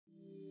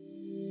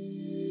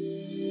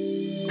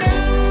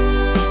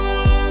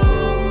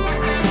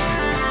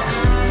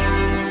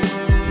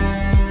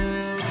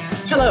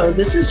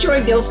Hello, this is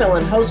Joy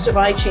Gilfilen, host of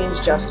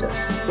iChange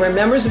Justice, where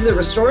members of the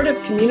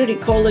Restorative Community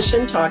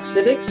Coalition talk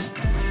civics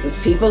with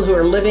people who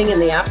are living in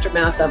the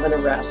aftermath of an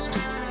arrest.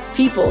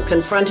 People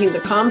confronting the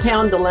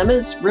compound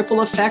dilemmas,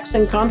 ripple effects,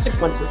 and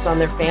consequences on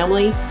their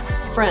family,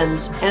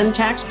 friends, and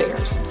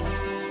taxpayers.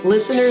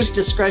 Listeners'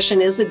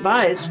 discretion is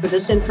advised, for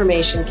this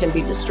information can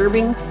be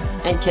disturbing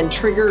and can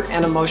trigger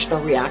an emotional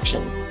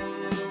reaction.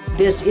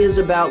 This is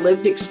about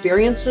lived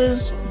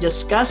experiences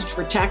discussed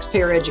for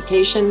taxpayer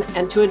education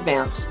and to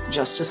advance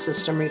justice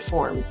system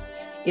reform.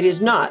 It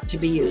is not to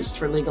be used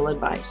for legal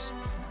advice.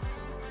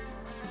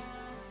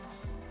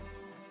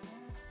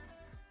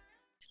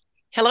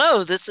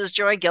 Hello, this is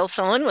Joy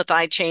Gilfilen with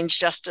iChange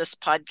Justice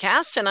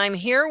podcast, and I'm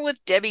here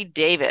with Debbie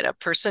David, a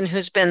person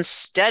who's been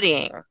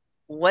studying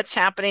what's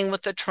happening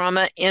with the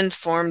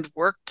trauma-informed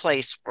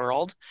workplace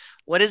world.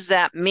 What does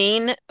that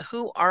mean?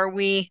 Who are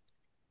we?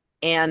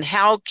 And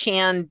how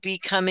can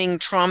becoming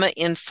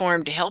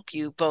trauma-informed help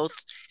you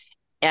both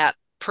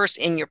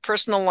in your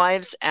personal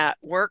lives, at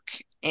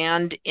work,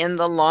 and in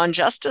the law and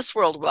justice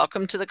world?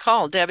 Welcome to the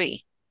call,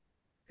 Debbie.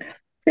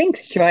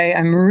 Thanks, Joy.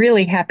 I'm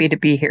really happy to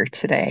be here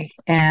today.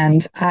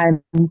 And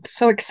I'm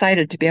so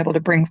excited to be able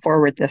to bring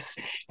forward this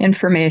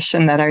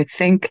information that I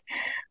think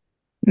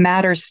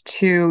matters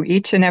to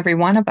each and every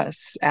one of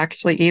us,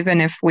 actually, even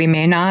if we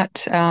may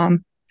not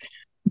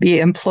be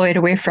employed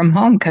away from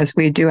home, because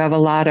we do have a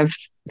lot of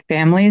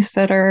families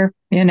that are,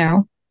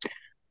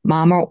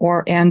 mom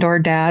or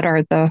dad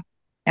are the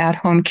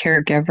at-home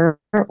caregiver,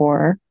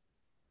 or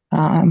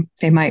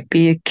they might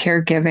be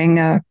caregiving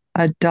a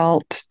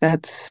adult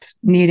that's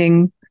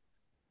needing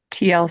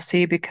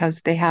TLC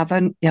because they have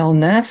an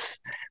illness.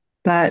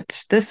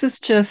 But this is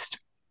just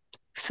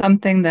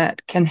something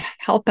that can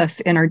help us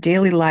in our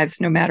daily lives,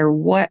 no matter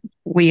what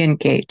we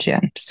engage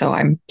in. So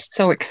I'm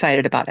so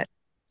excited about it.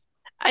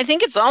 I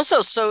think it's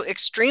also so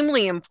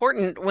extremely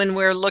important when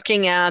we're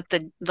looking at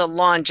the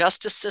law and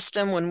justice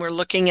system, when we're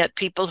looking at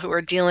people who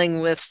are dealing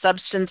with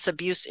substance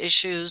abuse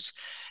issues,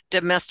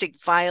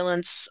 domestic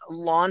violence,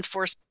 law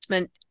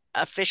enforcement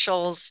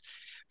officials,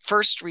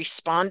 first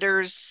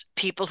responders,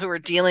 people who are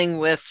dealing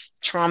with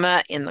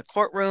trauma in the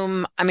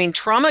courtroom. I mean,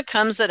 trauma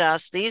comes at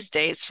us these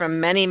days from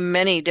many,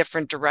 many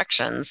different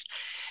directions.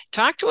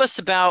 Talk to us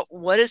about,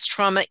 what does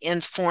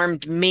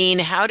trauma-informed mean?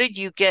 How did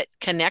you get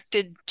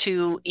connected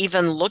to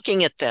even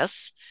looking at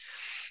this?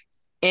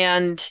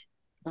 And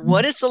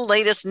what is the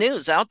latest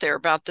news out there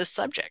about this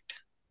subject?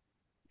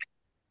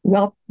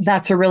 Well,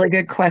 that's a really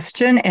good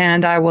question,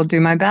 and I will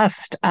do my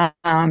best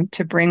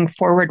to bring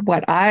forward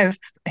what I've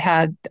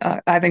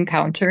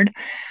encountered.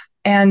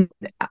 And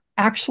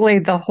actually,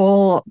 the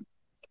whole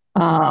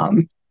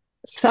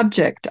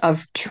subject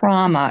of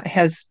trauma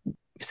is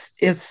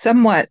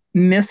somewhat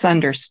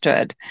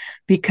misunderstood,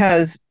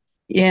 because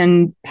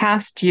in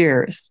past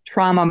years,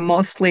 trauma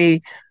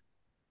mostly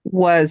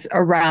was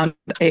around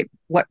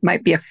what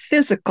might be a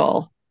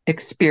physical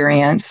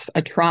experience,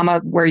 a trauma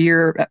where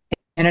you're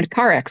in a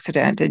car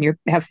accident and you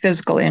have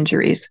physical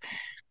injuries,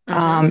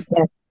 or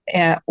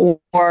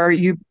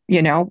you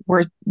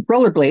were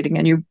rollerblading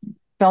and you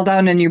fell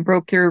down and you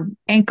broke your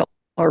ankle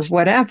or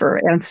whatever.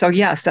 And so,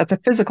 yes, that's a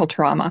physical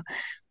trauma.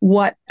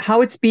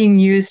 How it's being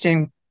used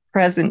in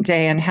present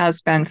day, and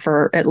has been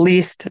for at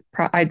least,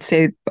 I'd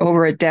say,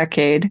 over a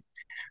decade.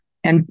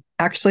 And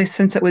actually,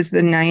 since it was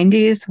the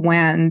 90s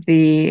when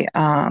the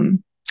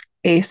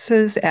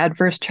ACEs,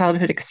 Adverse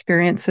Childhood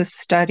Experiences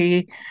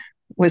study,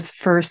 was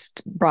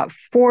first brought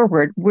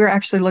forward, we're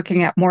actually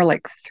looking at more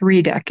like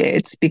 3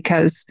 decades,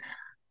 because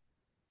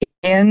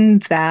in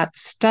that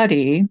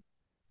study,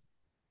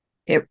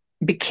 it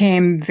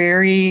became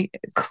very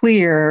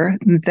clear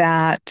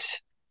that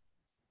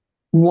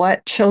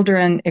what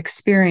children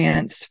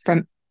experience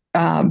from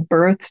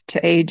birth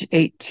to age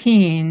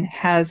 18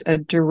 has a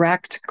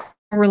direct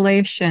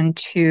correlation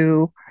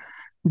to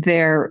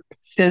their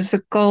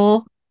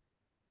physical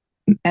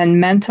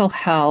and mental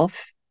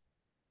health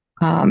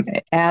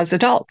as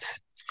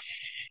adults.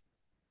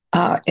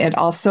 It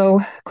also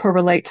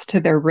correlates to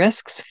their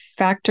risks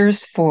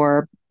factors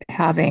for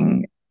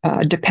having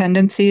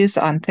dependencies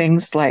on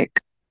things like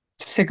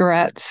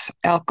cigarettes,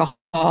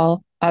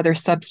 alcohol, other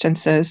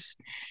substances.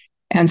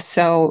 And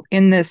so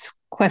in this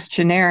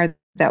questionnaire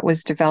that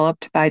was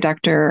developed by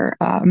Dr.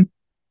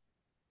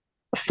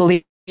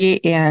 Filiti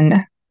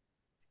in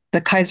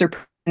the Kaiser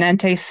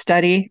Permanente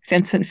study,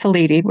 Vincent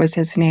Filiti was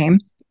his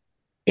name,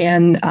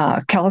 in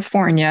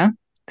California,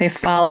 they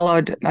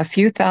followed a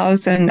few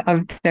thousand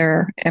of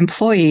their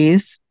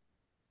employees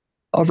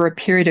over a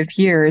period of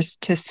years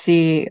to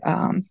see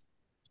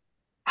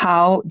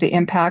how the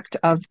impact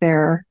of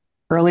their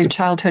early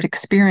childhood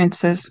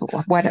experiences,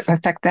 what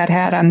effect that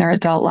had on their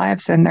adult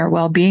lives and their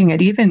well-being.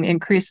 It even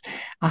increased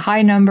a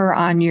high number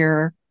on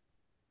your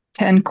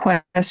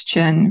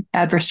 10-question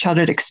adverse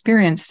childhood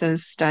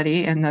experiences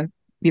study, and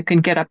you can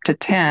get up to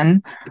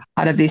 10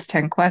 out of these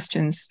 10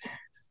 questions.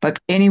 But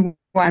anyone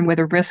with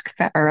a risk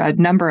or a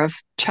number of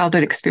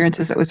childhood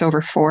experiences that was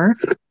over 4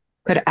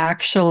 could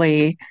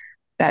actually,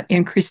 that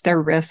increase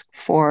their risk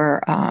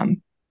for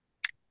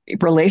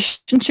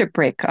relationship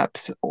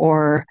breakups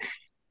or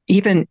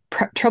even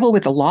trouble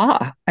with the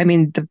law. I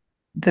mean,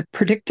 the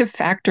predictive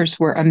factors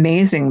were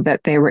amazing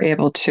that they were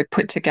able to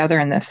put together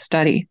in this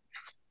study.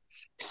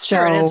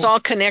 Sure, and it's So, all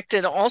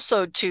connected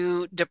also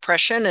to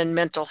depression and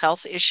mental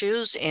health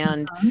issues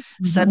and mhm.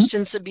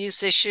 substance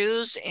abuse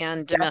issues and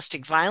Yep.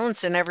 domestic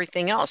violence and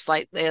everything else.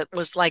 Like it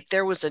was like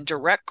there was a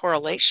direct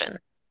correlation,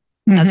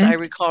 as I Mhm.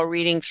 recall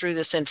reading through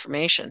this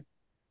information.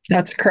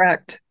 That's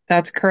correct.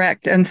 That's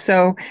correct. And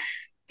so,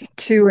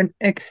 to an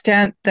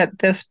extent that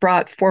this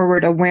brought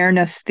forward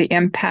awareness, the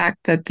impact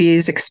that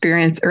these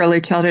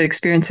early childhood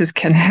experiences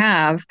can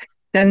have,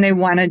 then they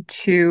wanted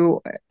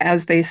to,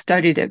 as they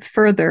studied it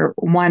further,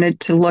 wanted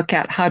to look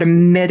at how to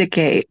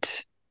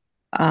mitigate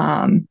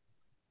um,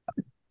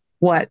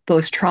 what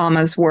those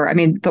traumas were. I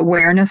mean, the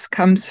awareness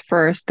comes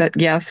first that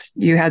yes,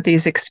 you had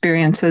these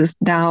experiences.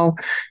 Now,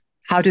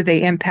 how do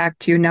they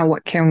impact you? Now,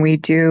 what can we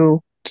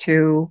do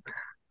to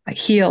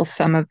heal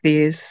some of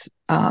these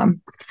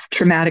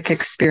traumatic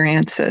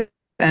experiences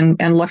and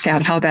look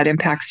at how that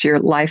impacts your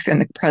life in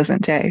the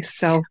present day?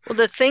 So, Well,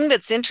 the thing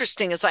that's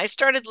interesting is I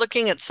started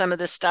looking at some of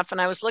this stuff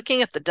and I was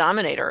looking at the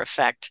dominator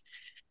effect.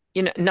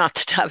 Not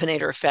the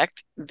dominator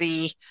effect,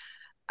 the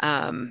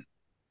um,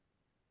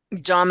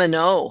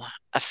 domino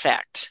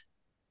effect.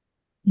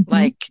 mhm,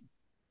 Like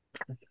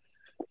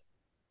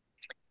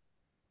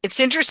it's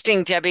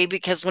interesting, Debbie,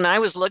 because when I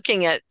was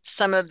looking at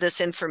some of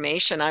this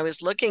information, I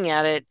was looking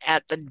at it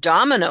at the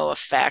domino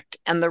effect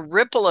and the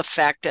ripple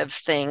effect of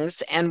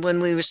things. And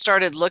when we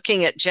started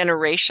looking at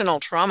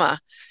generational trauma,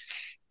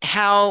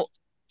 how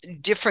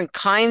different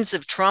kinds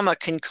of trauma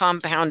can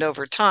compound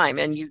over time.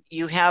 And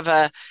you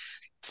have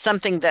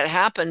something that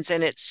happens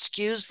and it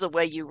skews the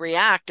way you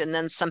react, and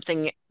then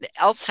something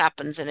else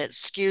happens and it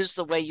skews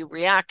the way you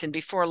react. And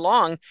before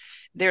long,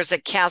 there's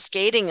a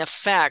cascading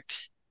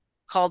effect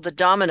called the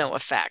domino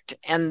effect.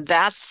 And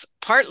that's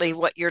partly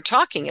what you're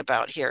talking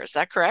about here. Is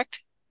that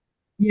correct?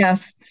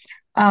 yes.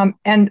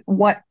 And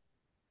what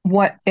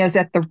is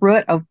at the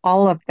root of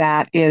all of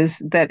that is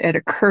that it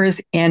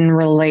occurs in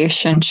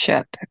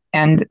relationship.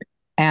 And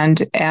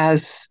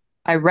as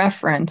I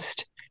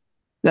referenced,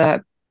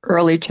 the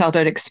early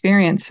childhood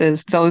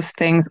experiences, those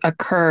things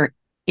occur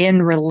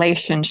in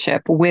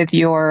relationship with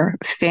your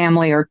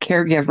family or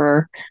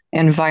caregiver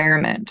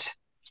environment.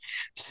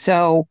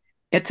 So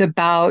it's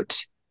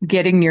about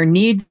getting your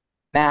needs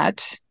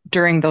met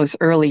during those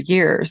early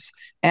years.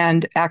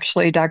 And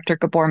actually, Dr.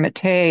 Gabor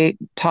Mate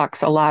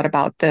talks a lot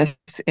about this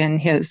in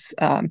his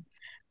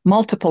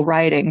multiple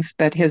writings,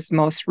 but his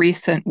most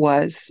recent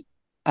was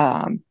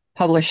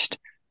published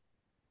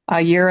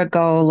a year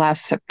ago,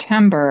 last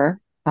September,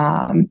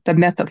 The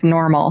Myth of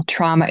Normal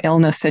Trauma,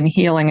 Illness, and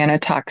Healing in a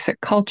Toxic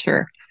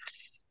Culture.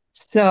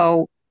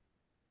 So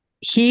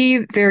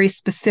he very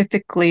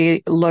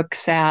specifically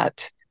looks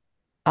at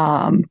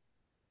um,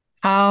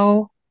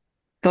 how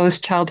those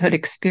childhood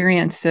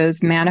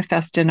experiences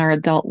manifest in our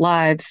adult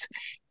lives.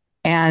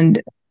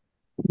 And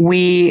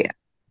we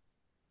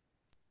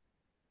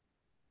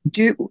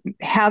do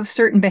have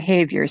certain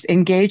behaviors,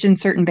 engage in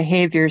certain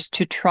behaviors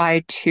to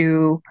try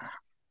to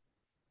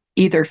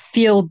either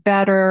feel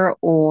better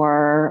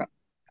or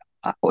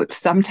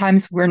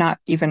sometimes we're not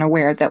even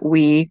aware that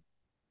we're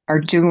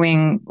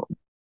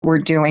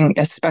doing,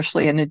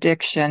 especially in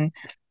addiction,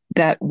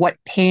 that what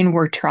pain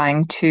we're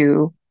trying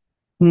to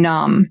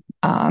numb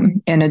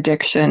in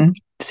addiction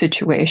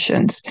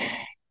situations.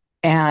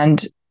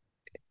 And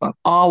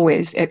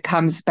always it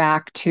comes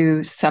back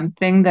to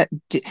something that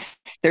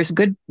there's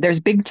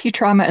big T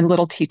trauma and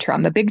little T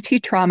trauma. The big T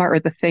trauma are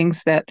the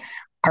things that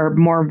are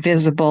more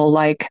visible,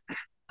 like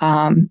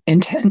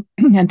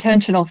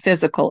intentional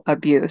physical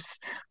abuse,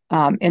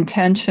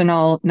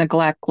 intentional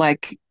neglect,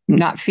 like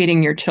not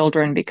feeding your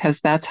children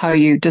because that's how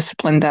you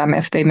discipline them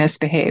if they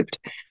misbehaved.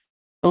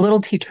 The little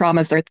T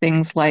traumas are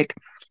things like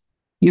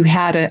you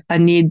had a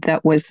need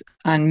that was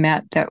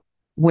unmet, that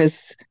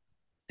was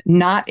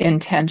not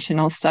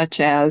intentional, such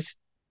as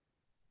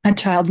a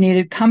child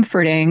needed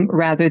comforting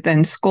rather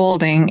than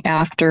scolding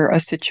after a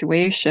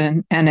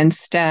situation, and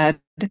instead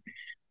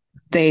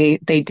they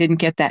didn't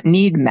get that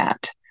need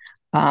met.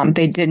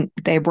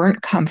 They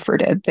weren't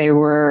comforted. They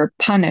were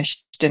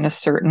punished in a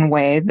certain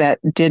way that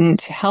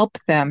didn't help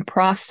them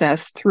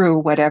process through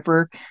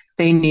whatever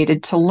they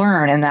needed to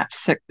learn in that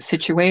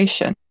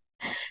situation.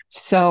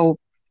 So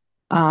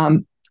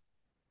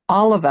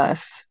all of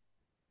us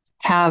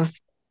have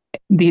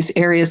these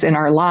areas in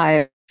our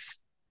lives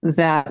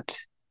that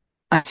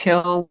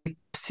until we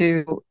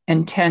pursue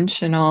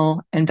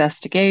intentional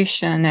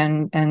investigation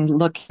and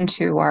look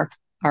into our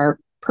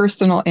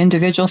personal,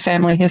 individual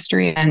family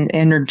history and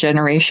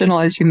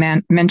intergenerational, as you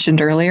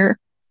mentioned earlier,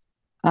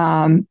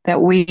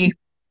 that we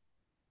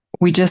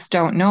just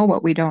don't know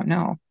what we don't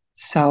know.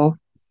 So,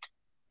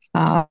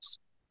 uh,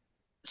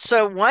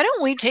 So, why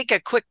don't we take a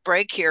quick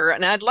break here?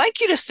 And I'd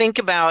like you to think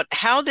about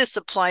how this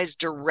applies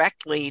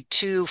directly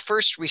to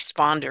first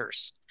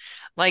responders.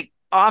 Like,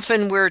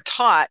 often we're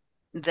taught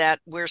that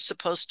we're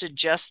supposed to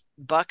just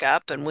buck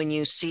up, and when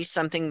you see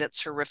something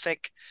that's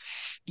horrific,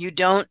 you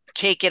don't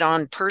take it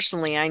on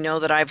personally. I know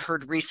that I've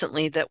heard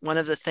recently that one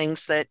of the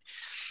things that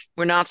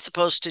we're not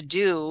supposed to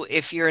do,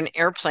 if you're an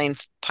airplane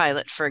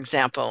pilot, for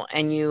example,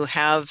 and you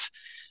have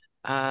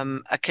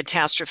a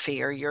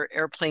catastrophe or your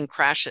airplane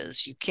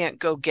crashes, you can't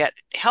go get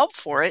help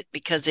for it,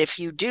 because if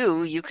you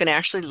do, you can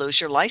actually lose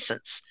your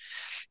license.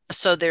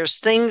 So there's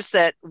things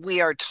that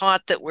we are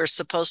taught that we're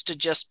supposed to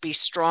just be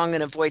strong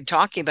and avoid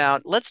talking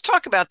about. Let's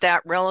talk about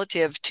that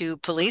relative to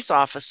police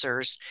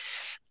officers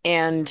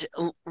and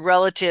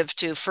relative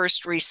to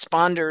first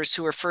responders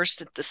who are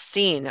first at the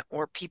scene,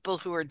 or people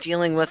who are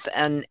dealing with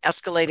an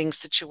escalating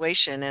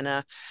situation in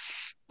a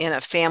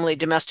family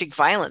domestic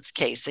violence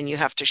case, and you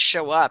have to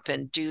show up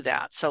and do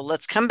that. So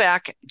let's come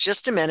back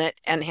just a minute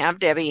and have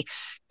Debbie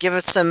give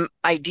us some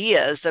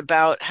ideas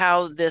about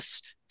how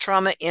this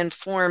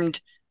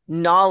trauma-informed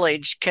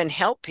knowledge can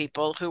help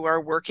people who are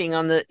working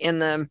in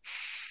the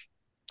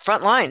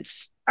front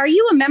lines. Are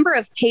you a member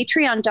of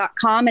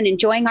patreon.com and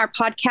enjoying our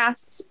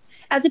podcasts?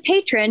 As a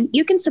patron,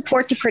 you can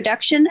support the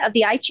production of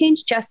the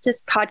iChange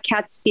Justice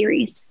podcast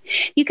series.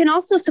 You can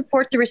also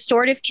support the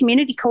Restorative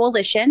Community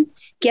Coalition,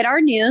 get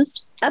our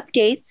news,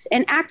 updates,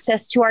 and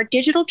access to our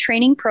digital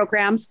training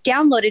programs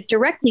downloaded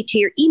directly to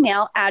your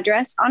email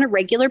address on a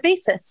regular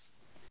basis.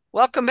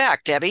 Welcome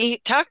back, Debbie.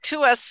 Talk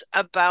to us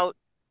about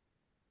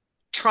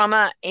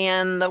trauma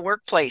in the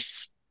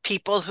workplace,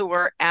 people who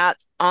are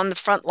on the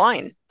front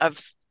line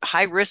of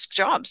high-risk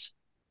jobs.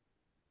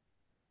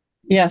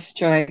 Yes,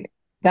 Joy.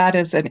 That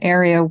is an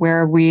area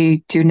where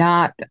we do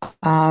not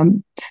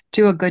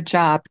do a good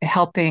job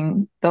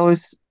helping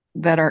those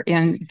that are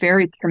in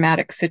very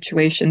traumatic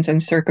situations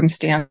and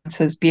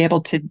circumstances be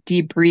able to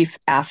debrief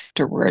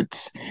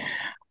afterwards.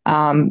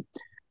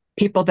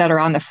 People that are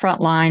on the front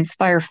lines,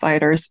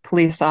 firefighters,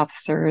 police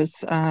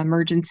officers,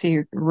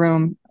 emergency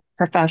room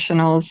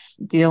professionals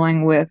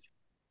dealing with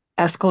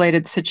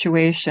escalated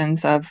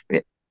situations of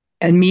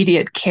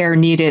immediate care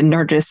needed in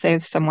order to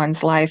save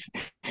someone's life.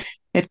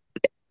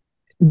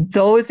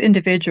 Those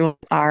individuals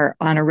are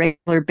on a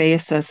regular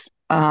basis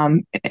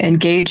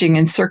engaging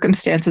in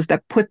circumstances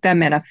that put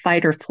them in a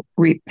fight or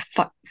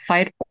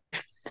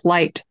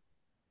flight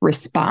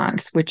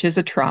response, which is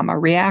a trauma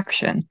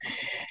reaction.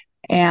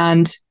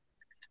 And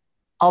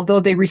although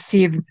they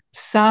receive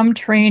some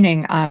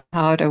training on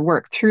how to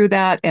work through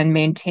that and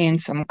maintain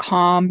some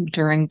calm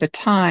during the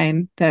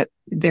time that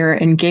they're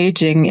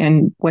engaging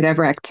in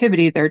whatever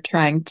activity they're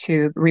trying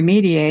to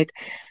remediate,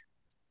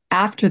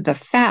 after the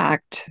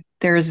fact,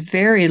 there's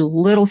very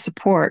little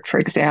support. For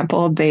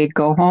example, they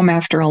go home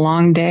after a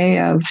long day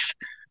of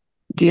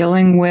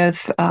dealing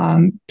with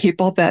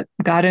people that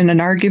got in an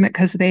argument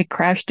because they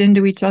crashed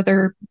into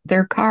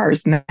their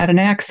cars and had an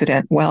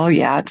accident. Well,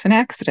 yeah, it's an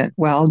accident.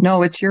 Well,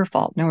 no, it's your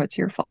fault. No, it's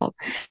your fault.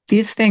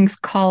 These things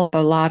call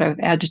a lot of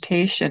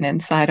agitation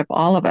inside of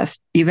all of us,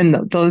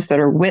 even those that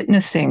are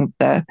witnessing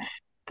the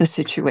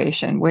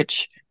situation,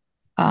 which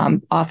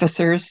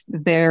officers,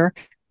 they're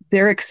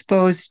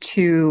exposed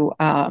to,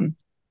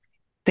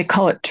 they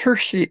call it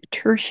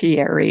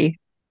tertiary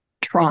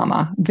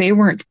trauma. They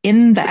weren't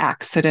in the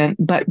accident,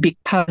 but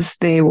because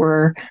they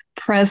were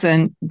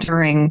present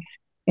during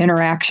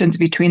interactions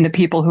between the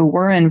people who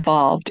were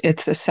involved,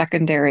 it's a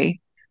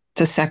secondary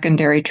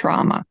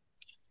trauma.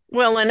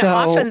 Well, and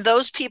often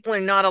those people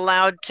are not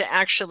allowed to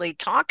actually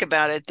talk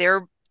about it.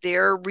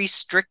 They're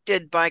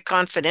restricted by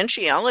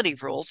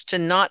confidentiality rules to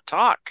not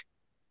talk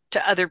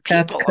to other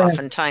people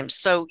oftentimes.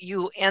 So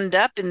you end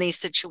up in these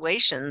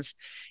situations,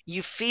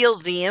 you feel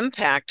the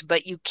impact,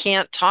 but you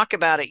can't talk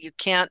about it. You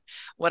can't,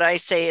 what I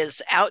say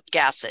is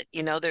outgas it.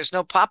 There's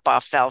no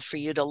pop-off valve for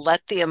you to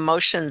let the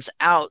emotions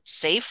out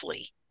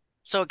safely.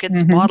 So it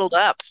gets bottled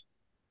up.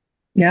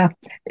 Yeah,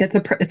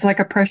 it's like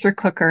a pressure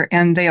cooker,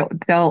 and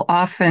they'll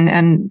often,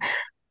 and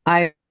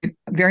I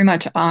very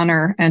much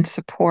honor and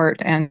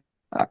support and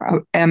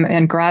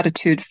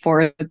gratitude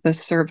for the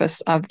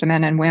service of the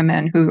men and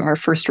women who are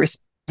first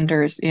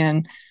responders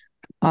in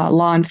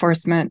law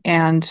enforcement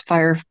and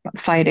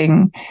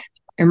firefighting,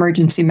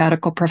 emergency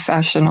medical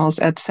professionals,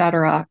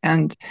 etc.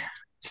 And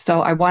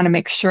so I want to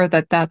make sure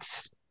that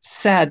that's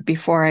said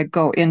before I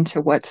go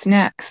into what's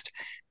next,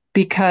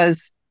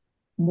 because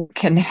what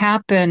can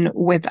happen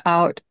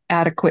without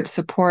adequate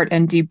support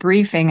and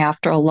debriefing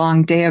after a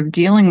long day of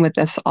dealing with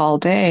this all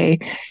day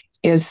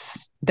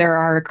is there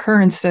are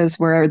occurrences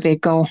where they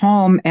go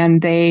home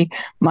and they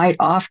might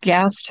off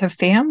gas to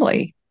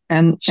family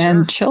and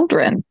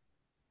children.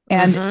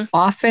 And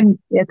often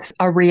it's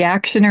a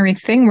reactionary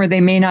thing where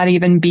they may not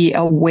even be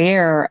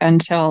aware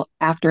until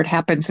after it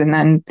happens and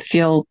then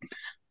feel,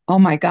 oh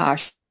my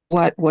gosh,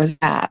 what was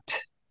that?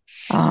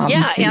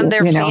 And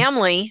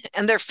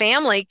their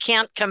family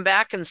can't come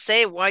back and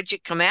say, why'd you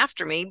come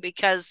after me?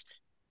 Because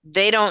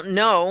they don't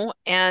know,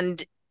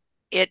 and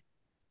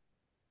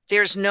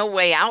there's no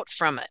way out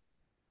from it.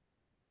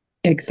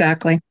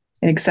 Exactly.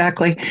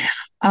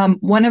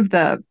 One of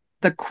the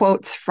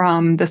quotes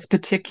from this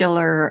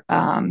particular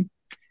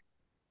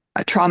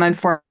a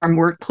Trauma-Informed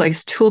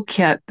Workplace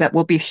Toolkit that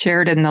will be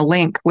shared in the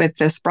link with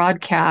this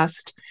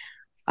broadcast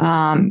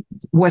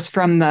was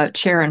from the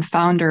chair and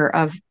founder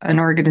of an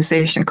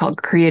organization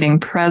called Creating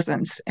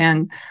Presence.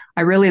 And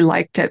I really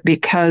liked it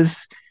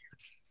because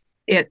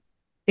it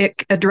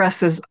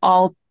addresses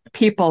all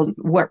people,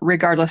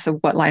 regardless of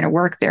what line of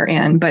work they're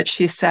in. But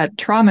she said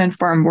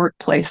trauma-informed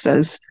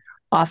workplaces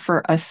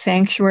offer a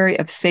sanctuary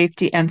of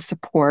safety and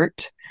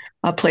support,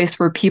 a place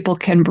where people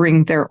can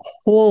bring their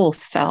whole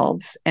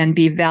selves and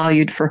be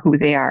valued for who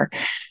they are.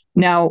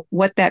 Now,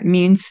 what that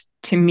means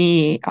to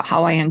me,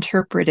 how I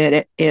interpret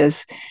it,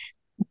 is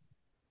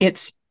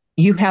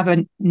you have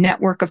a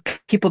network of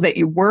people that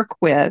you work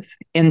with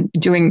in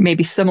doing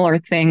maybe similar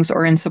things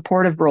or in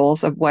supportive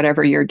roles of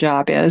whatever your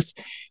job is,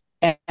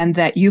 and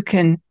that you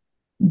can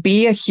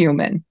be a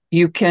human.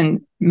 You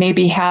can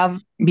maybe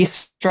be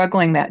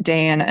struggling that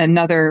day, and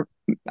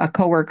a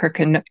coworker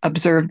can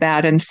observe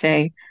that and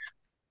say,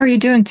 "How are you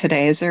doing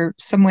today? Is there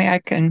some way I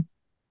can,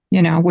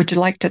 would you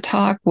like to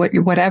talk?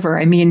 Whatever."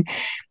 I mean,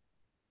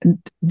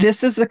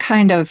 this is the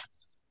kind of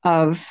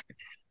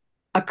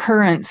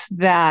occurrence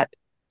that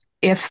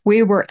if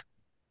we were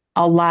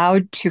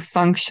allowed to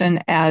function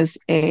as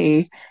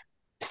a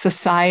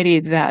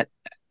society that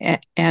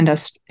and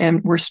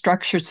we're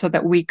structured so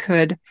that we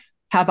could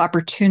have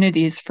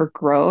opportunities for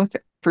growth,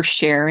 for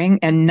sharing,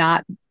 and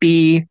not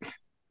be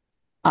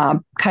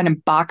kind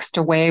of boxed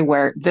away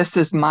where this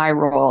is my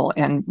role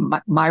and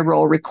my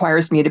role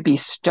requires me to be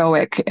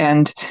stoic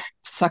and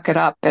suck it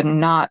up and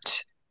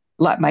not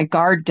let my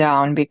guard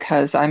down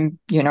because I'm,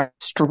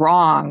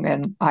 strong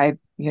and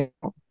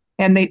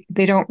and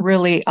they don't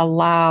really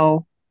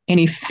allow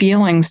any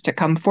feelings to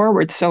come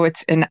forward. So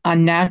it's an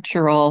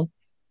unnatural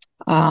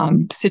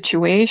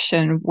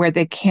situation where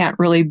they can't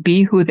really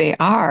be who they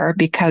are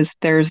because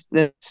there's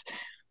this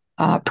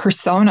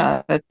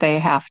persona that they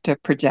have to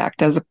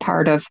project as a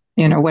part of,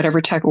 whatever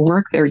type of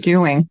work they're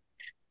doing.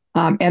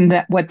 And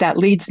that what that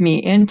leads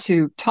me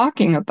into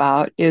talking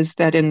about is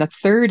that in the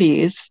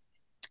 30s,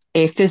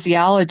 a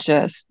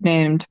physiologist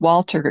named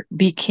Walter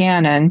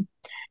Buchanan,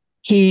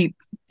 he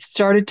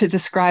started to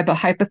describe a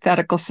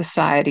hypothetical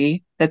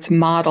society that's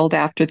modeled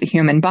after the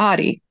human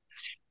body,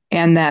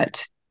 and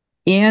that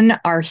in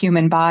our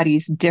human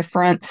bodies,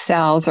 different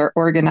cells are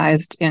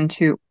organized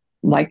into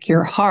like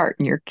your heart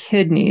and your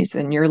kidneys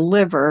and your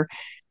liver,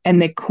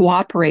 and they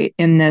cooperate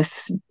in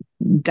this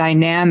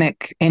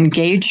dynamic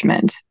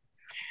engagement.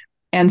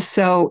 And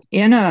so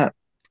in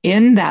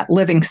that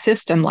living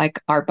system, like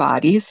our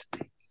bodies,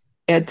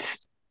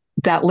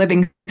 that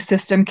living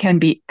system can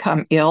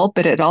become ill,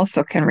 but it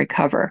also can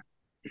recover.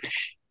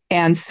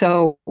 And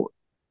so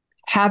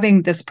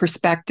having this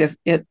perspective,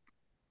 it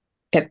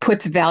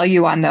puts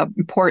value on the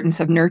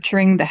importance of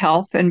nurturing the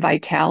health and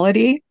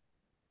vitality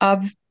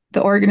of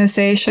the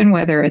organization,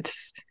 whether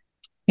it's,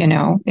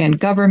 in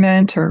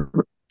government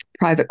or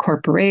private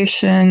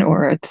corporation,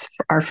 or it's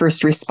our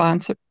first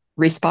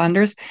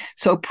responders.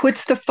 So it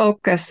puts the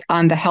focus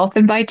on the health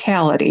and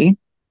vitality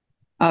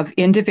of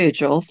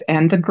individuals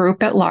and the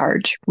group at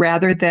large,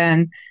 rather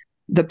than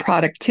the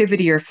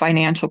productivity or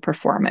financial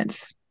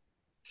performance.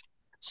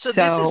 So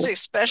this is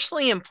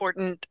especially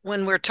important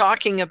when we're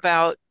talking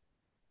about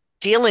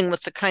dealing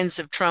with the kinds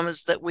of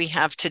traumas that we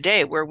have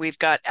today, where we've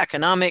got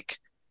economic,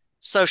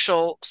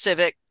 social,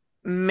 civic,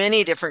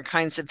 many different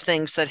kinds of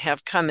things that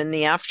have come in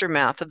the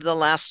aftermath of the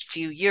last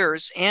few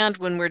years. And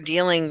when we're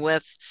dealing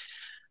with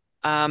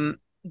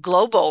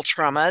global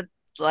trauma,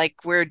 like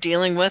we're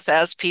dealing with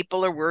as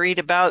people are worried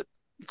about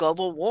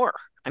global war.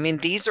 I mean,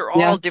 these are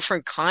all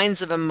different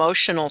kinds of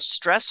emotional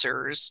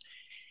stressors.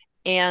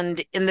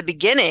 And in the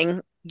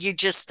beginning, you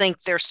just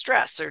think they're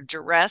stress or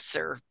duress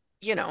or,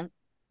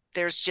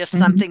 there's just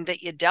something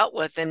that you dealt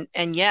with.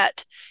 And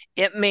yet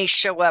it may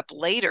show up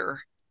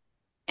later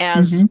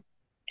as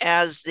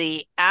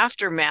the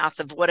aftermath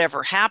of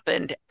whatever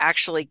happened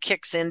actually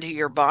kicks into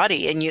your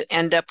body, and you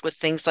end up with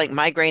things like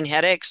migraine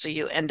headaches, or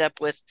you end up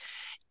with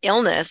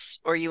illness,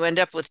 or you end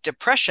up with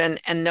depression,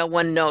 and no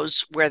one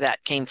knows where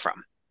that came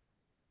from.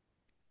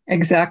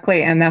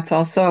 Exactly. And that's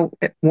also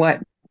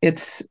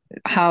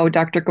how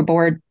Dr.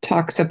 Gabor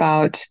talks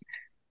about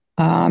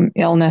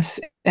illness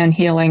and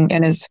healing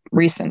in his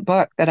recent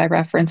book that I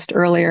referenced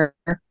earlier,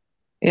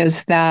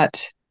 is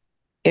that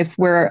if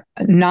we're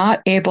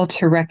not able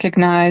to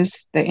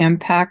recognize the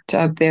impact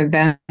of the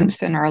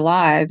events in our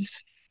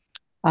lives,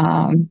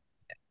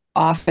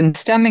 often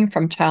stemming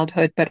from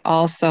childhood, but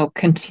also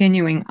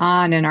continuing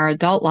on in our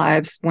adult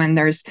lives when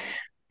there's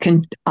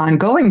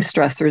ongoing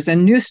stressors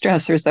and new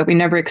stressors that we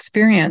never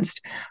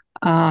experienced,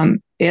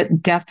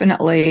 it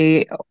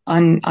definitely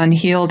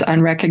unhealed,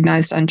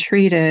 unrecognized,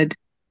 untreated,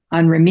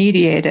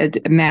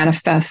 unremediated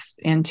manifests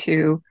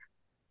into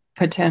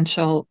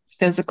potential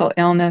physical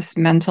illness,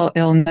 mental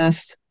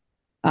illness,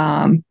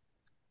 and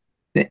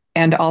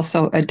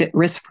also a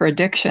risk for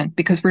addiction,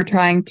 because we're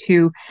trying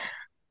to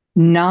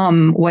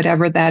numb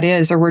whatever that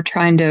is, or we're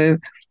trying to,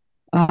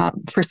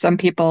 for some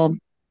people,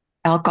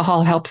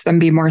 alcohol helps them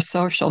be more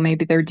social.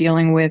 Maybe they're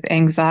dealing with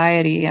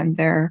anxiety and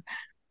they're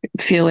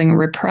feeling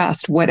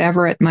repressed,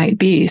 whatever it might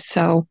be.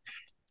 So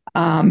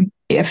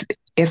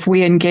if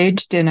we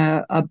engaged in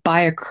a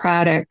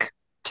biocratic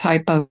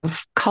type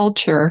of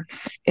culture,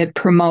 it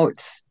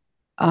promotes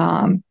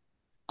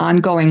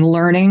ongoing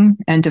learning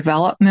and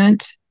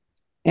development,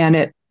 and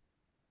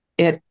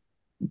it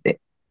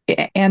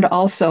and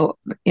also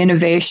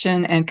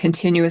innovation and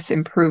continuous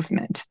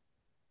improvement.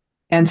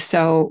 And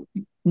so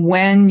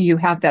when you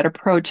have that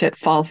approach, it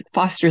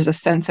fosters a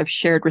sense of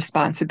shared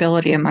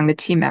responsibility among the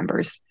team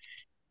members.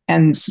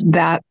 And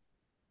that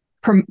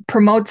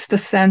promotes the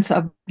sense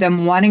of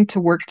them wanting to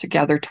work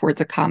together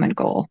towards a common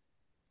goal.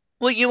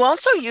 Well, you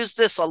also use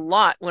this a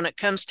lot when it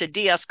comes to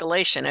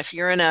de-escalation. If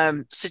you're in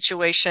a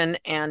situation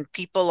and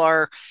people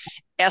are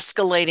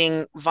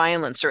escalating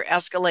violence or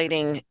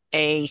escalating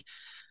an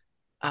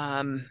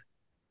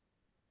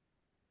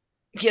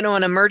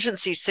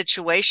emergency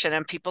situation,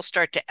 and people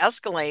start to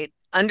escalate,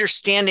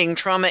 understanding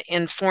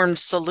trauma-informed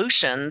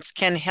solutions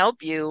can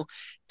help you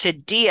to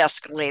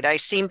de-escalate. I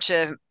seem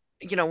to,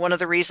 one of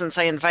the reasons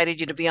I invited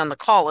you to be on the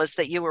call is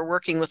that you were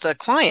working with a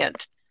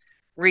client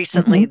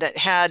recently that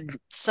had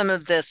some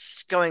of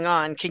this going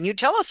on. Can you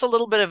tell us a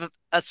little bit of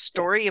a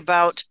story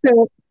about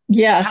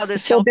how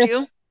this helped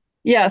you?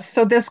 Yes.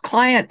 So this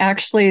client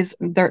actually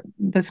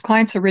this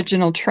client's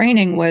original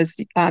training was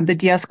the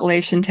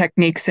de-escalation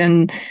techniques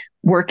in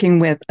working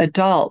with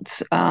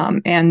adults,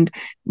 and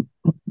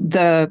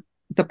the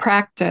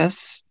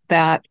practice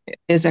that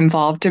is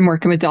involved in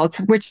working with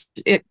adults, which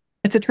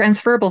it's a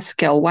transferable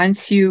skill.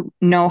 Once you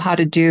know how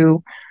to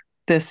do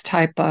this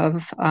type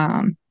of,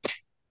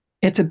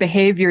 it's a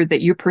behavior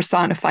that you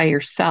personify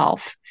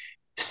yourself.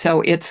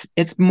 So it's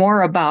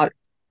more about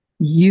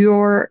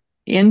your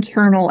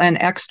internal and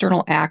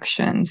external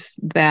actions,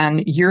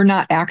 then you're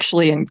not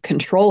actually in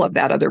control of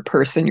that other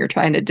person you're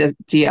trying to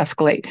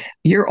de-escalate.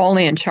 You're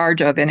only in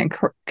charge of and in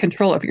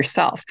control of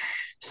yourself.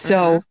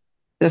 So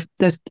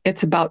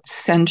it's about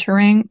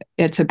centering.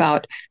 It's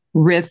about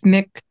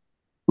rhythmic,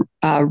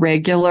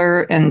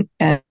 regular and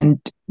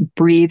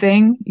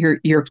breathing.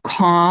 You're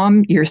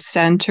calm. You're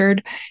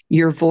centered.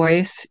 Your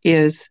voice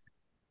is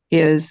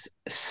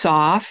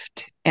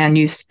soft, and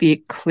you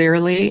speak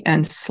clearly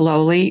and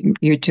slowly.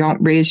 You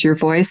don't raise your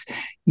voice.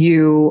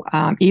 You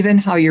even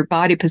how your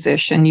body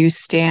position. You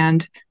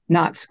stand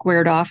not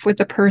squared off with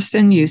the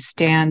person. You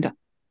stand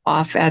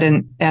off at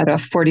a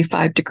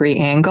 45-degree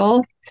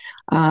angle.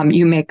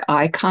 You make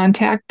eye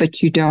contact,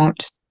 but you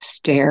don't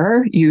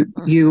stare. You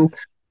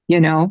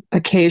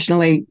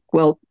occasionally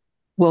will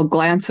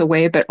glance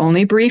away, but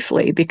only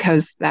briefly,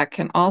 because that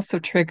can also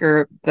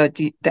trigger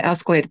the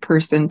escalated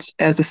person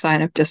as a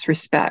sign of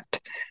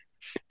disrespect.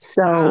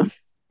 So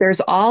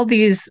there's all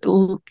these,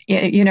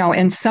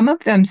 and some of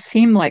them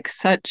seem like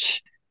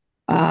such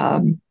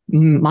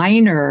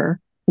minor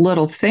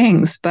little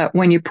things, but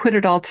when you put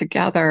it all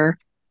together,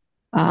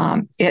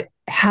 it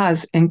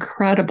has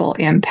incredible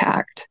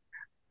impact.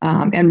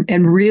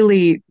 And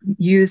really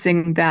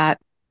using that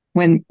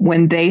when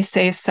they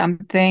say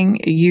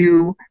something,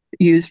 you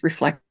use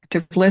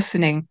reflective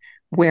listening,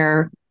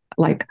 where,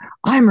 like,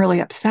 I'm really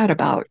upset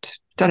about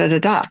da da da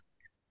da.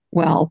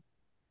 Well,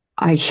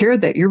 I hear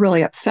that you're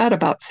really upset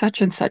about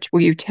such and such.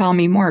 Will you tell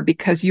me more?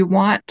 Because you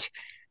want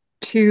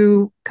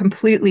to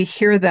completely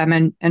hear them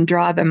and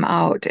draw them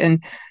out.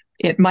 And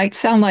it might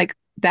sound like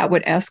that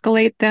would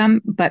escalate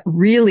them, but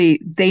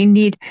really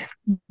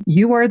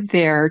you are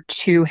there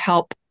to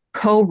help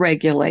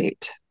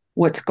co-regulate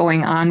what's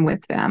going on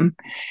with them.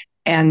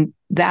 And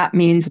that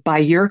means by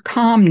your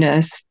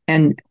calmness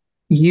and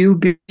you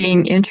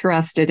being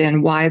interested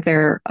in why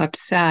they're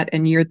upset,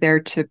 and you're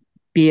there to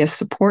be a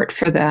support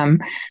for them,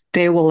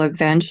 they will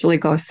eventually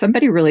go,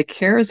 somebody really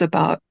cares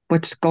about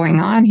what's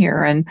going on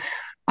here, and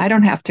I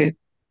don't have to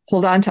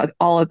hold on to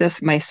all of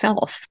this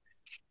myself.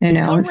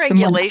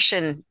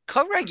 Co-regulation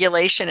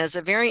is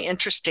a very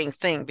interesting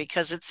thing,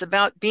 because it's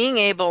about being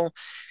able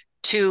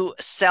to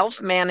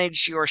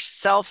self-manage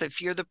yourself if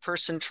you're the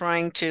person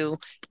trying to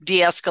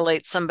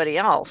de-escalate somebody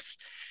else.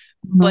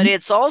 But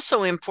it's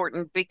also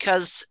important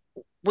because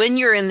when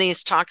you're in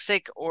these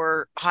toxic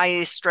or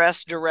high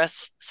stress,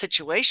 duress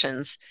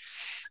situations,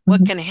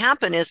 what can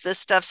happen is this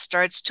stuff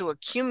starts to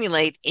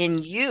accumulate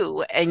in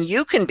you, and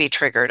you can be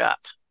triggered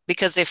up.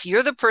 Because if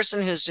you're the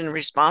person who's in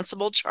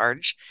responsible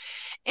charge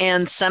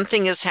and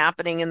something is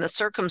happening in the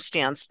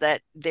circumstance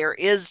that there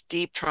is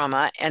deep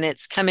trauma and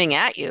it's coming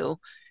at you,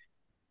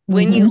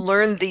 when you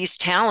learn these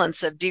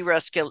talents of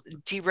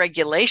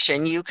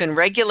deregulation, you can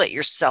regulate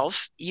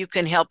yourself, you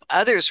can help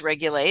others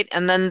regulate,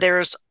 and then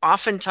there's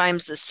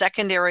oftentimes a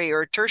secondary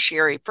or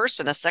tertiary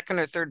person, a second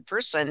or third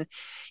person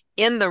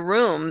in the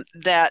room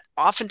that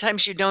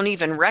oftentimes you don't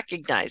even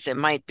recognize. It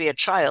might be a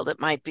child,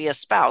 it might be a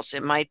spouse,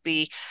 it might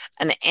be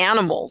an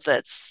animal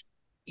that's,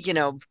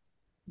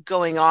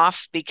 going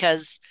off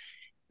because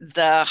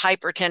the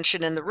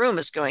hypertension in the room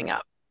is going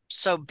up.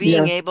 So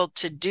being able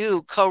to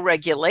do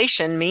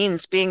co-regulation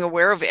means being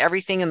aware of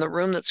everything in the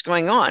room that's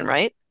going on,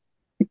 right?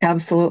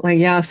 Absolutely,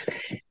 yes.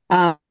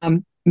 That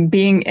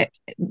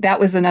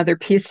was another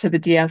piece to the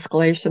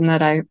de-escalation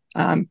that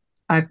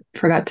I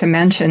forgot to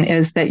mention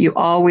is that you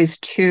always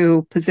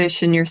too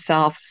position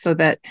yourself so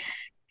that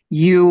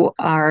you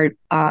are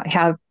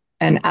have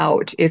an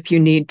out if you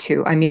need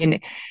to. I mean,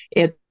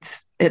 it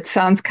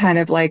sounds kind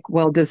of like,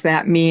 well, does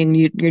that mean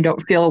you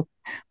don't feel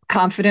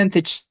confident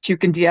that you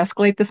can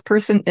de-escalate this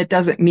person? It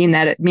doesn't mean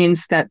that. It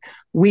means that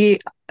we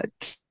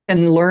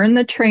can learn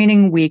the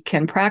training, we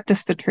can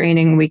practice the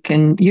training, we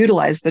can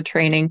utilize the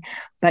training,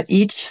 but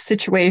each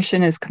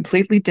situation is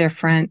completely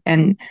different,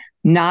 and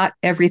not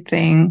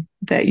everything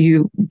that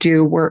you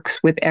do works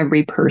with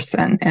every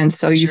person. And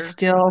so you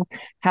still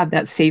have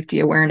that safety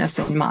awareness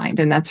in mind,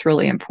 and that's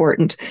really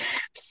important.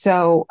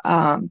 So,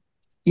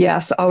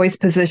 yes, always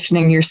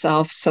positioning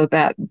yourself so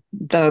that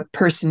the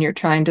person you're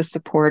trying to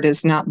support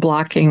is not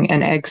blocking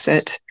an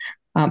exit.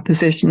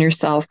 Position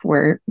yourself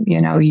where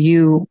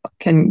you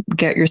can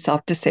get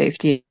yourself to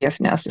safety if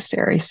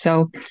necessary.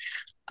 So,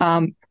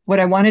 what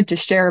I wanted to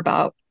share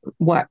about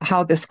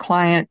how this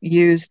client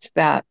used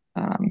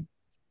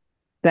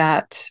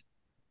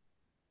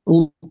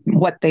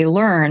what they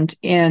learned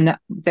in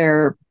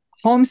their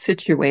home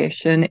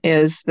situation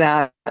is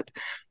that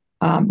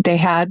they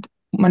had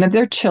one of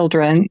their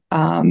children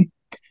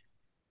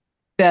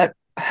that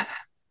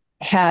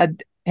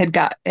had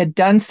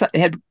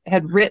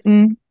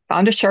written,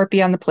 found a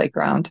Sharpie on the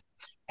playground,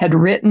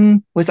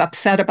 was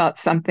upset about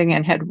something,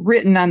 and had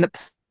written on the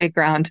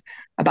playground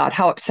about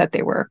how upset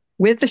they were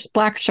with the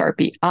black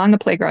Sharpie on the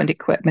playground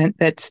equipment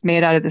that's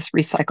made out of this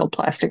recycled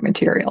plastic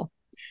material.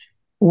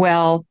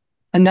 Well,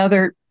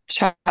 another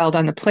child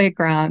on the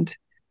playground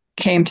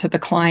came to the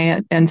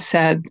client and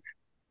said,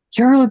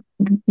 your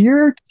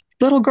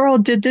little girl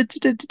did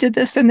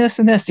this and this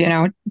and this,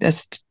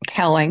 just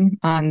telling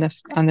on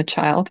the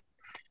child.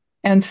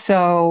 And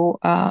so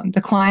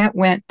the client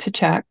went to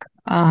check,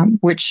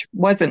 which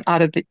wasn't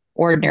out of the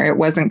ordinary. It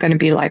wasn't going to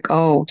be like,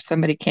 oh,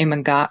 somebody came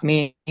and got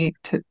me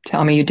to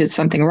tell me you did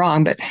something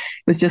wrong. But it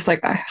was just like,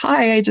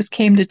 hi, I just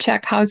came to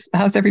check. How's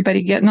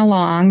everybody getting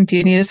along? Do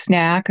you need a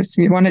snack? If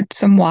you wanted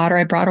some water,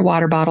 I brought a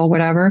water bottle,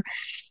 whatever.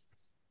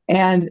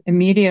 And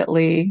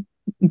immediately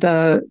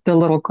the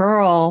little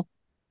girl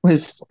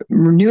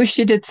knew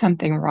she did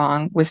something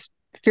wrong, was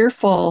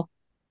fearful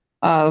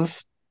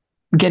of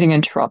getting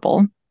in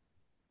trouble.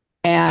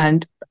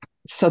 And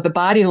so the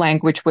body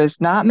language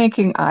was not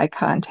making eye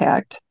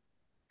contact,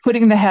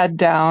 putting the head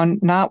down,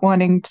 not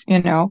wanting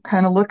to,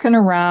 kind of looking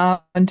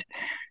around,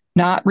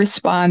 not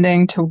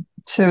responding to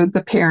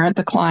the parent,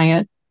 the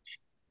client.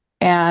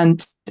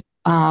 And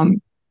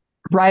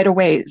right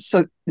away,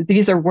 so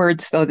these are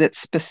words, though, that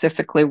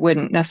specifically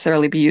wouldn't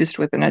necessarily be used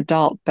with an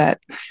adult, but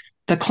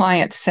the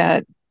client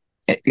said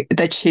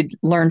that she'd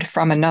learned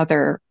from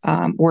another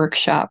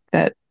workshop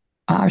that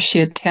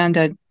she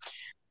attended.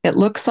 It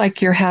looks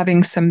like you're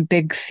having some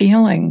big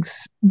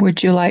feelings.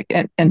 Would you like,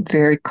 and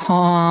very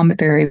calm,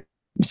 very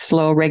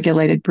slow,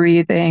 regulated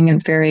breathing,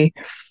 and very,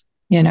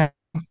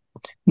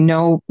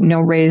 no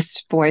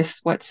raised voice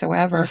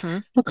whatsoever.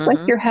 Looks like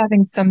you're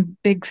having some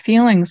big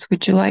feelings.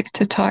 Would you like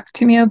to talk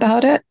to me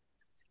about it?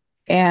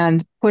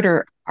 And put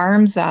her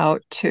arms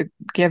out to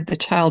give the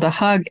child a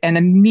hug. And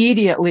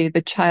immediately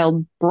the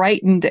child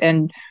brightened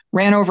and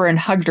ran over and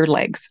hugged her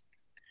legs.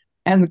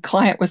 And the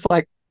client was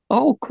like,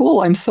 oh,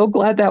 cool. I'm so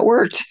glad that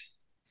worked.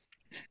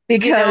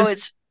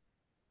 Because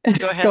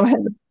go ahead. Go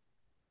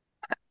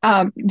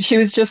ahead. She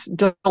was just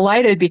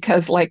delighted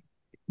because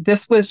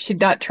she'd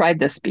not tried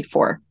this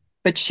before,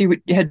 but she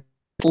had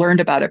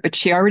learned about it, but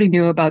she already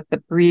knew about the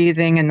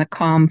breathing and the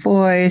calm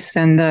voice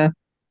and the,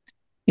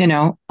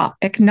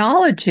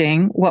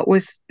 acknowledging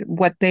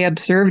what they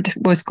observed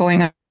was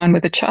going on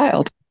with the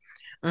child.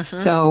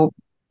 So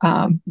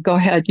go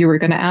ahead. You were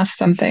going to ask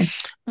something.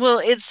 Well,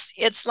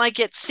 it's like,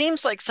 it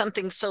seems like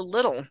something so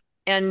little.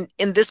 And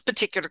in this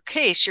particular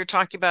case, you're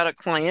talking about a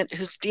client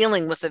who's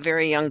dealing with a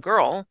very young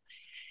girl,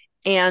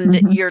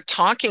 and you're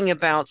talking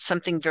about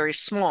something very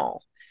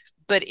small.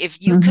 But if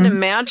you can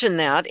imagine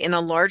that in a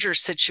larger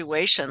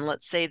situation,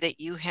 let's say that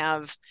you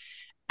have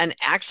an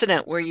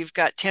accident where you've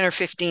got 10 or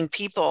 15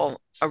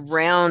 people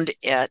around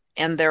it,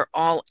 and they're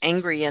all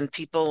angry and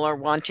people are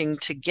wanting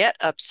to get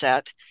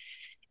upset.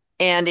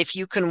 And if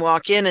you can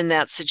walk in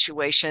that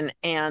situation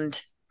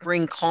and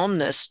bring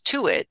calmness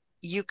to it,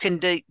 you can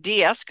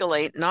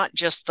de-escalate not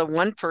just the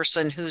one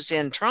person who's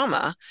in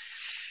trauma,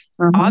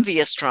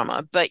 obvious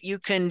trauma, but you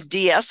can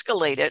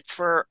de-escalate it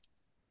for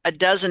a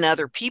dozen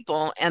other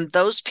people, and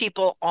those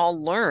people all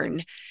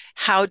learn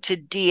how to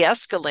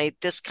de-escalate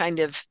this kind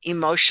of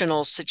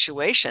emotional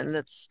situation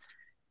that's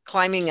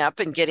climbing up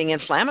and getting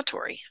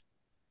inflammatory.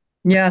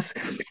 Yes.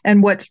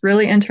 And what's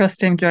really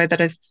interesting, Joy, that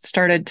I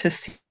started to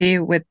see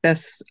with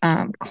this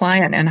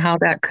client and how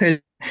that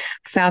could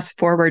fast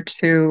forward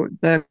to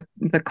the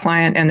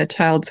client and the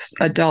child's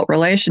adult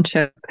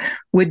relationship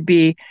would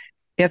be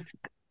if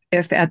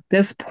at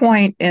this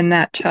point in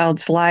that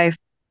child's life,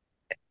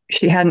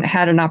 she hadn't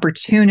had an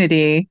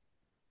opportunity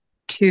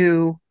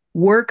to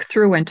work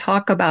through and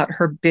talk about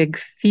her big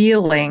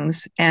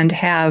feelings and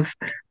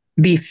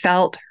be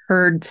felt,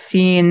 heard,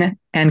 seen,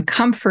 and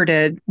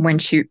comforted when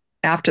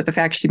after the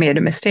fact she made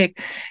a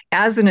mistake.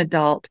 As an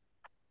adult,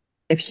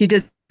 if she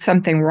did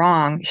something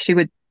wrong, she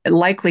would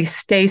likely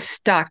stay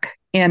stuck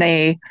in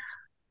a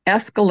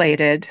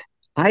escalated,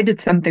 I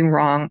did something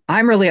wrong.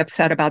 I'm really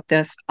upset about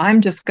this.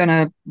 I'm just going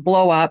to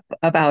blow up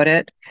about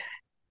it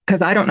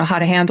because I don't know how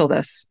to handle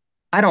this.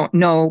 I don't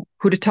know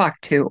who to talk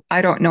to.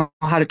 I don't know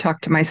how to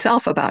talk to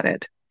myself about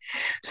it.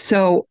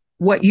 So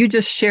what you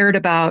just shared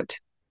about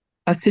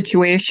a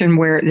situation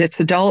where it's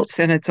adults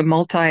and it's a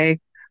multi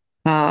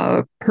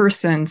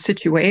person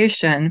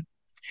situation,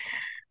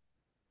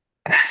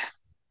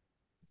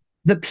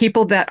 the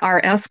people that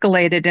are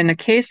escalated in a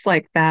case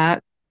like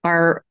that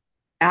are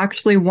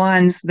actually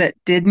ones that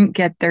didn't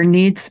get their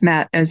needs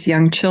met as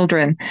young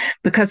children,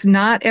 because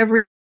not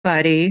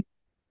everybody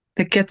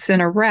that gets in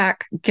a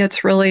wreck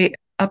gets really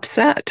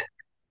upset.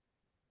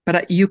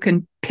 But you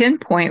can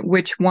pinpoint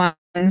which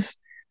ones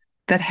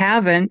that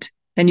haven't,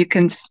 and you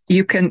can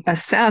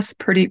assess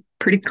pretty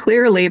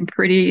clearly and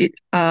pretty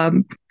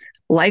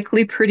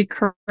likely pretty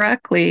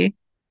correctly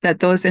that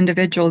those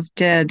individuals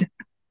did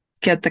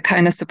get the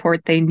kind of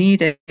support they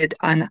needed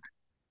on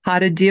how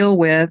to deal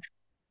with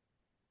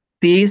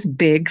these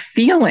big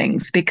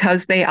feelings,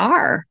 because they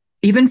are.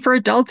 Even for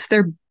adults,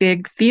 they're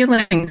big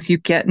feelings. You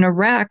get in a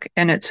wreck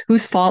and it's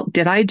whose fault?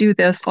 Did I do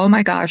this? Oh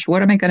my gosh,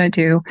 what am I going to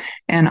do?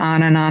 And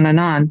on and on and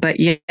on. But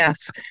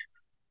yes,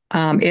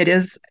 it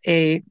is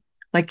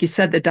like you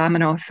said, the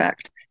domino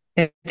effect.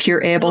 If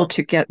you're able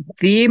to get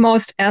the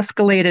most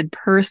escalated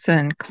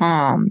person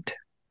calmed,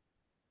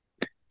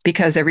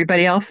 because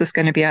everybody else is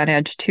going to be on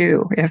edge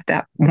too, if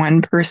that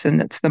one person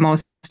that's the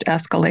most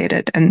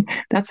escalated. And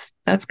that's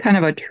kind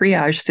of a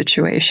triage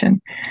situation.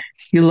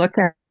 You look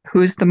at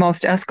who's the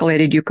most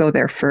escalated, you go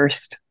there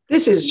first.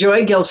 This is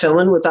Joy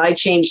Gilfilen with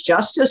iChange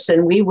Justice,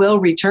 and we will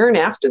return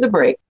after the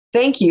break.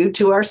 Thank you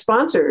to our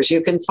sponsors.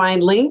 You can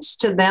find links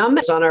to them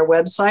on our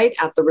website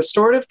at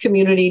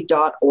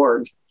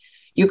therestorativecommunity.org.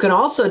 You can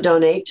also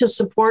donate to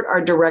support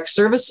our direct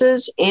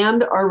services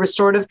and our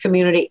restorative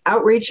community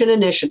outreach and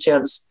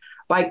initiatives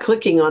by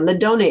clicking on the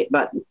donate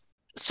button.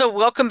 So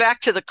welcome back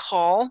to the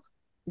call,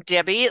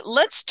 Debbie.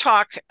 Let's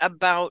talk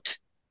about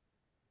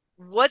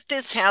what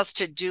this has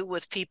to do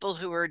with people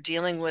who are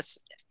dealing with,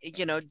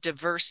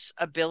 diverse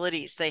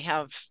abilities. They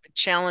have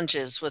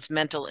challenges with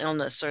mental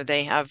illness, or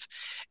they have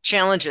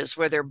challenges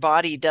where their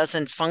body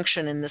doesn't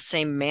function in the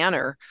same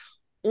manner.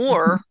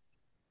 Or,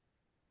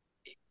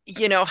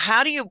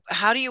 how do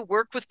you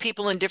work with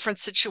people in different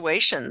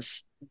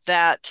situations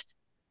that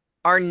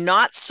are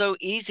not so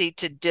easy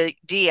to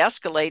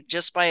de-escalate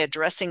just by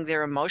addressing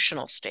their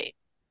emotional state?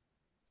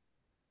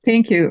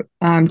 Thank you,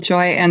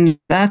 Joy. And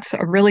that's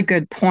a really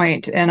good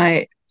point. And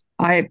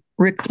I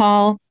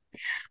recall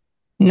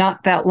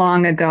not that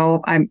long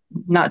ago, I'm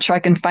not sure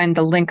I can find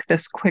the link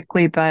this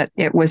quickly, but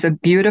it was a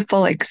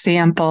beautiful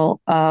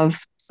example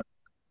of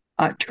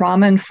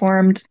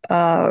trauma-informed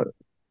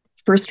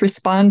first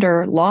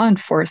responder law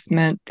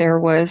enforcement. There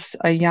was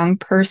a young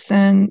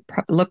person,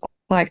 looked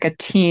like a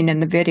teen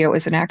in the video. It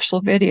was an actual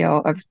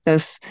video of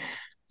this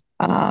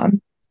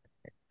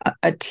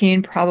a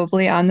teen,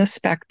 probably on the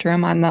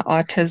spectrum, on the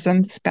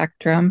autism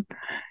spectrum,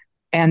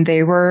 and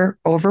they were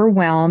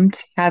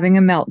overwhelmed, having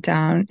a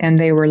meltdown, and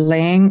they were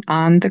laying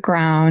on the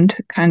ground,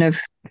 kind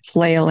of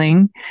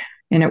flailing,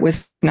 and it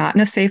was not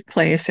in a safe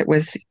place. It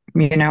was,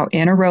 in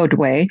a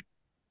roadway,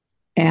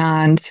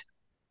 and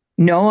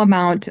no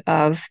amount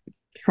of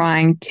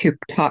trying to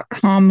talk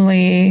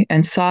calmly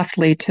and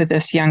softly to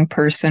this young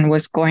person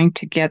was going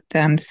to get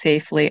them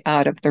safely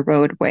out of the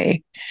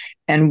roadway.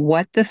 And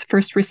what this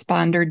first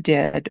responder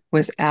did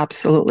was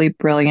absolutely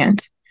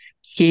brilliant.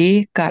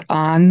 He got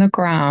on the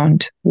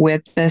ground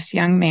with this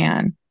young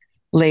man,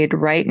 laid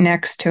right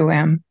next to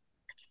him,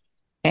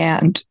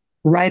 and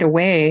right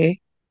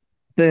away,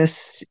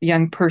 this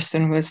young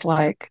person was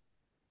like,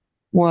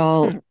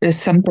 well,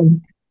 is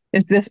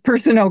this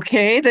person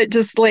okay? That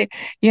just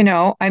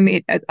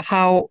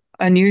how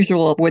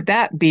unusual would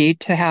that be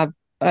to have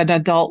an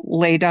adult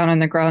lay down on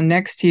the ground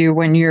next to you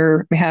when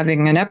you're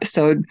having an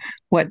episode?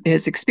 What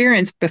his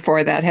experience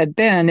before that had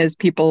been is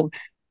people,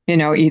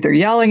 either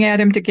yelling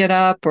at him to get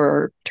up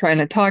or trying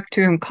to talk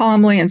to him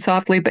calmly and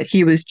softly, but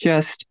he was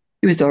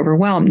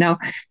overwhelmed. Now,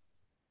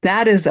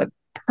 that is a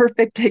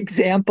perfect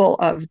example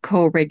of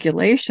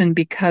co-regulation,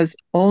 because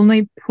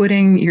only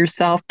putting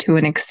yourself to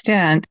an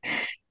extent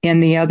in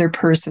the other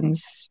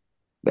person's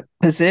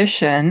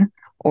position,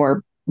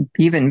 or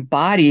even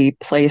body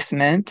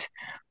placement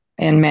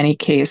in many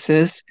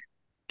cases,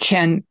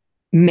 can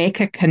make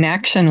a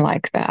connection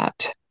like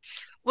that.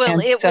 Well,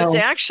 it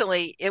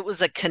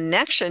was a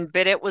connection,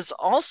 but it was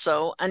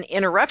also an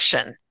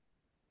interruption.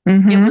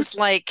 Mm-hmm. It was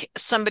like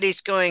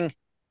somebody's going,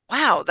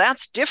 wow,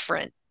 that's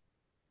different.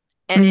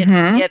 And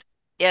it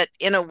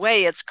in a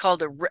way, it's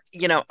called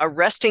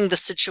arresting the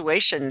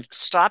situation,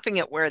 stopping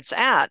it where it's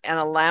at, and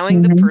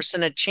allowing the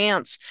person a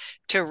chance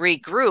to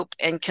regroup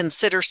and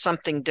consider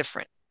something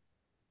different.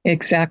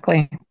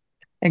 Exactly.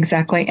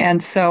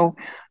 And so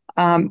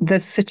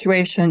this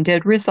situation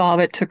did resolve.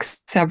 It took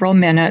several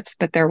minutes,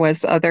 but there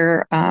was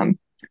other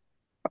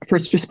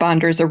first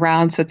responders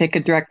around so they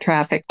could direct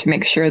traffic to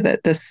make sure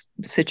that this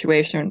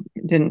situation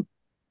didn't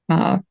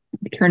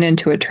turn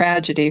into a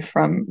tragedy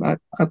from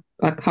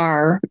a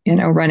car,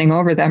 running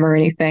over them or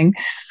anything.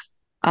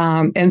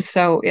 And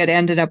so it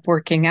ended up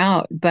working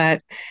out.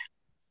 But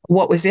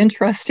what was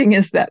interesting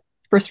is that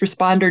first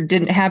responder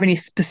didn't have any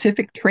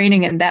specific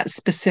training in that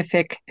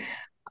specific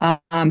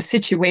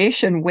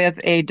situation with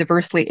a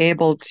diversely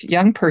abled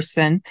young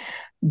person,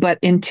 but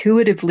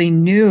intuitively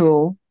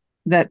knew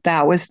that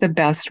that was the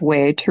best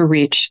way to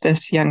reach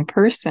this young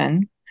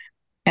person.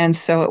 And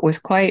so it was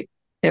quite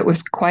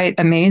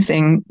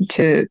amazing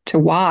to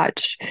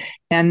watch.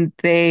 And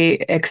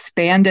they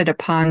expanded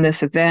upon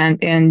this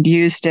event and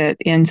used it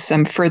in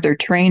some further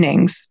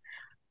trainings,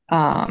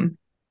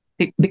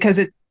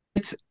 because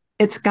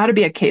it's got to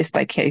be a case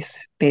by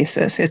case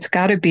basis. It's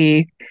got to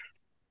be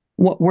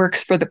what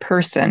works for the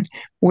person,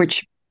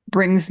 which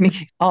brings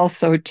me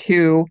also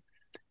to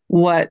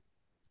what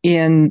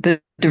in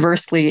the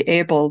diversely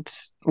abled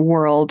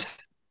world,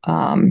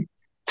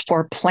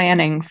 for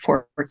planning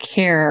for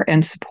care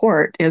and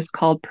support is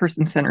called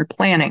person-centered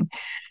planning.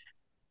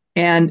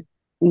 And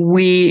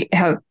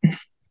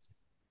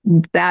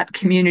that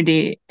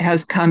community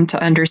has come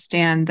to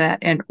understand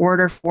that in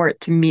order for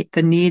it to meet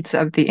the needs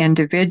of the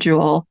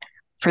individual,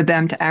 for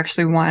them to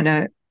actually want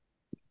to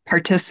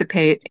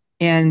participate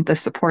in the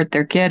support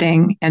they're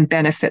getting and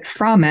benefit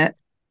from it,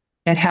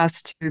 it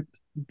has to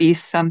be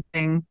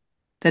something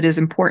that is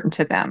important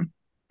to them.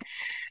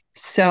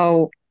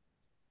 So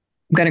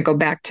I'm going to go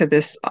back to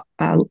this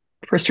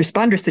first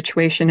responder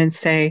situation and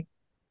say,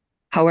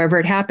 however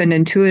it happened,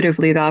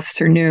 intuitively, the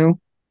officer knew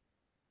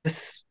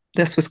this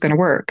was going to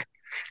work.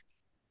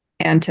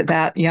 And to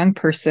that young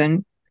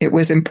person, it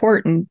was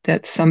important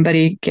that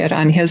somebody get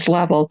on his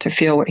level to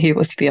feel what he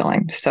was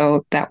feeling.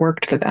 So that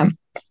worked for them.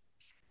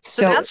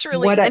 So that's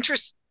really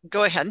interesting.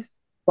 Go ahead.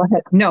 Go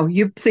ahead. No,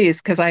 you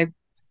please, because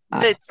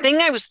the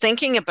thing I was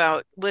thinking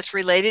about with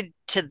related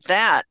to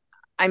that,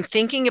 I'm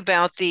thinking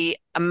about the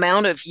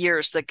amount of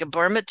years that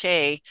Gabor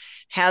Mate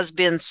has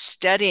been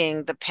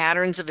studying the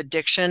patterns of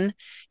addiction.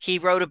 He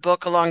wrote a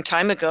book a long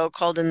time ago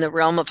called In the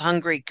Realm of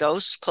Hungry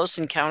Ghosts, Close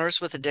Encounters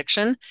with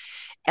Addiction.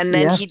 And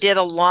then he did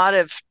a lot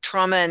of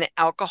trauma and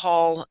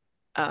alcohol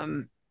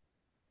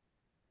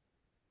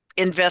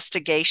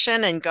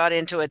investigation and got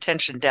into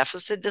attention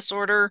deficit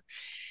disorder.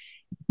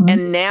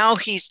 And now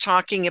he's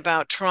talking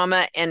about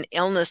trauma and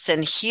illness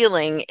and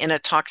healing in a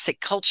toxic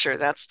culture.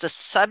 That's the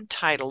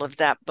subtitle of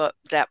that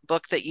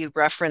book that you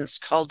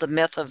referenced, called The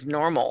Myth of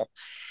Normal.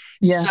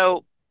 Yes.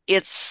 So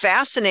it's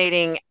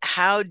fascinating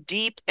how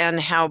deep and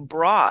how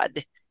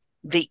broad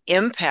the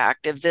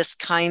impact of this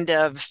kind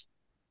of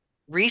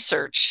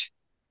research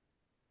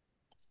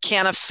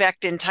can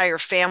affect entire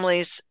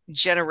families,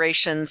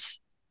 generations,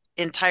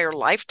 entire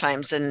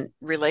lifetimes, and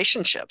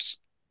relationships.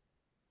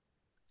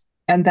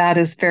 And that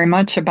is very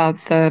much about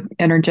the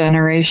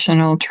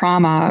intergenerational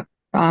trauma.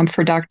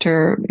 For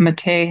Dr.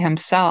 Mate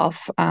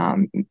himself,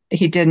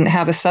 he didn't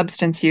have a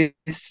substance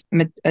use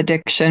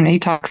addiction. He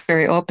talks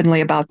very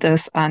openly about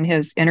this on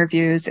his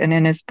interviews and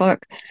in his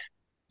book,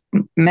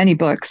 many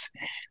books,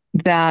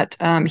 that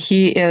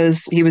he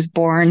was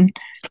born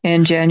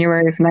in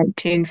January of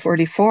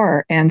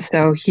 1944. And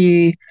so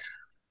he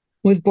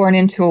was born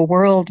into a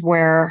world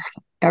where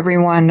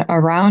everyone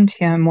around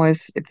him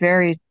was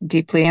very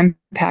deeply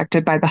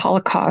impacted by the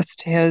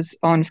Holocaust. His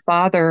own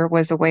father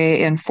was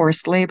away in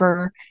forced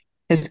labor.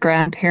 His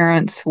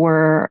grandparents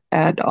were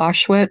at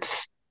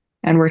Auschwitz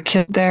and were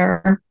killed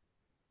there.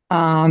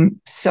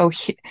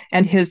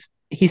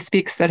 He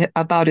speaks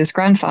about his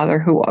grandfather,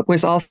 who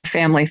was also a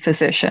family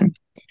physician.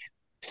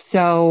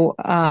 So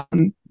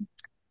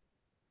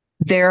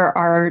there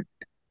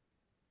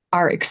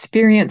are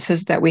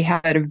experiences that we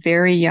have at a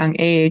very young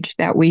age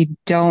that we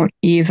don't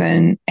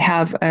even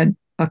have a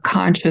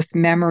conscious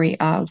memory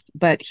of.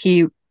 But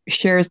he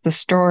shares the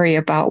story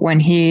about when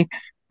he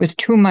was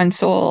 2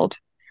 months old,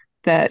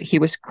 that he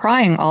was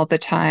crying all the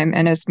time,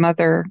 and his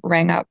mother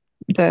rang up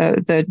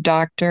the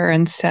doctor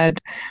and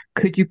said,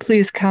 "Could you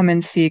please come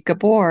and see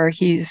Gabor?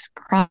 He's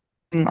crying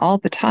all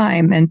the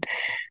time." And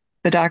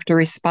the doctor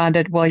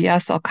responded, "Well,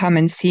 yes, I'll come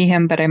and see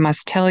him, but I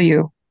must tell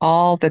you,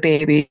 all the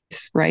babies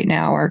right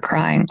now are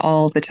crying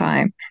all the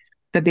time.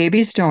 The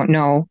babies don't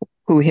know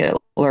who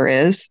Hitler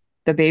is.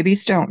 The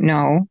babies don't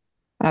know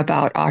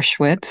about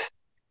Auschwitz.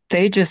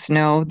 They just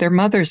know their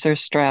mothers are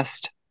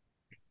stressed.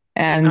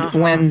 And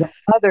when the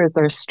mothers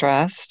are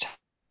stressed,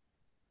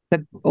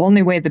 the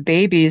only way the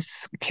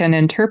babies can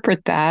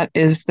interpret that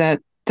is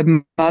that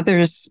the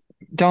mothers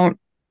don't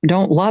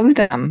love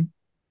them,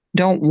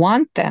 don't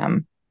want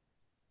them."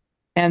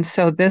 And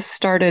so this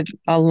started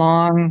a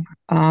long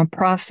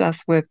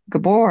process with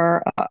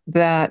Gabor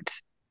that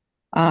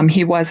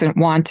he wasn't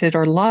wanted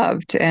or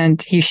loved.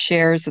 And he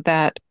shares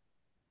that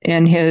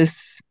in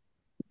his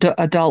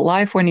adult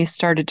life, when he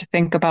started to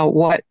think about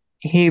what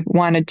he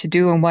wanted to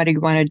do and what he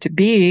wanted to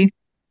be,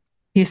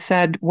 he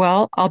said,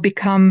 "Well, I'll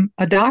become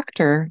a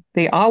doctor.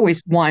 They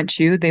always want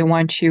you. They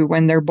want you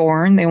when they're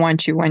born. They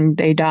want you when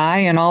they die,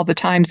 and all the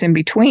times in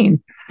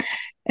between."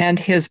 And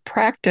his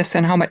practice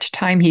and how much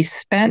time he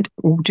spent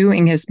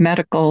doing his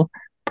medical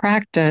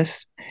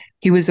practice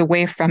he was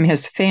away from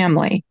his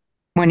family.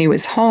 When he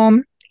was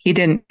home, he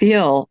didn't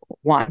feel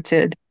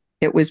wanted.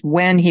 It was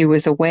when he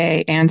was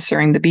away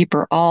answering the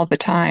beeper all the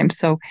time.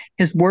 So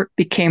his work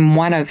became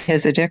one of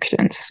his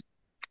addictions.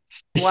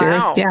 Here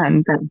Wow.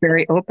 again, but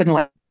very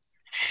openly.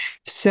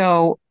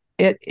 So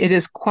it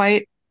is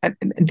quite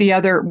the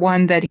other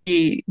one that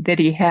he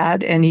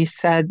had, and he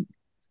said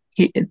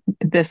he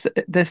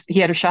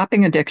had a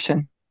shopping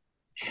addiction.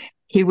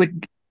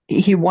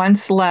 He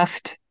once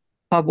left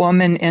a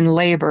woman in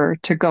labor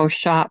to go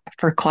shop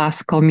for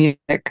classical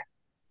music.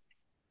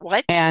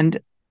 What? And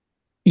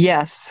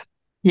yes,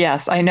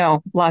 I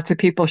know lots of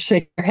people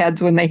shake their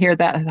heads when they hear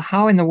that.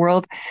 How in the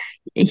world?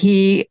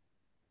 He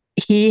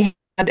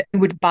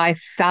would buy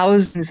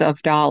thousands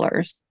of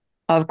dollars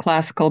of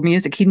classical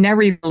music. He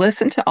never even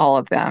listened to all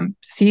of them.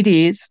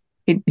 CDs.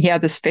 He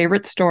had this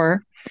favorite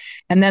store,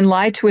 and then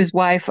lied to his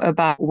wife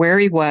about where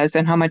he was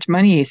and how much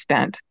money he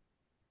spent.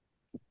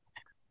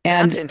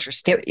 And that's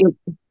interesting.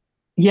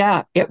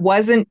 It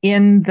wasn't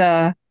in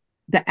the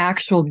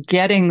actual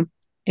getting.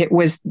 It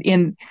was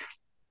in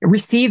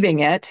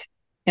receiving it,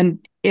 and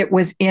it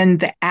was in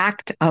the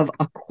act of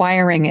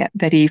acquiring it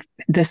that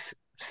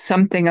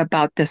something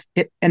about this,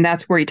 and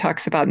that's where he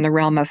talks about in the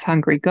realm of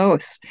hungry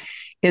ghosts,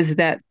 is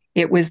that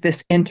it was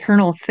this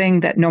internal thing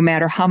that no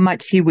matter how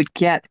much he would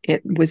get,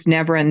 it was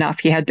never enough.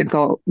 He had to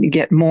go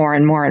get more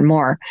and more and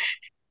more.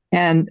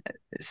 And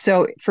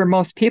so for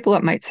most people,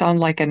 it might sound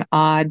like an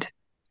odd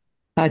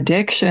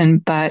addiction,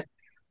 but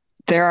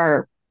there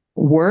are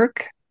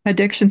work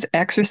addictions,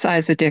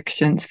 exercise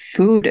addictions,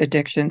 food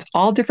addictions,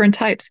 all different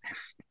types.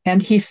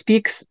 And he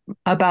speaks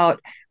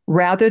about,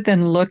 rather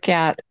than look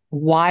at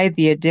why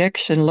the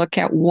addiction, look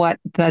at what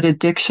that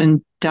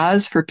addiction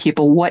does for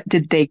people. What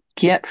did they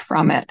get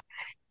from it?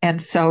 And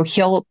so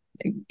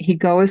he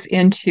goes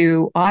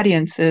into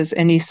audiences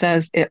and he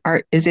says,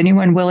 is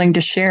anyone willing to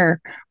share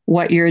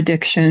what your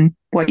addiction,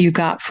 what you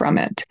got from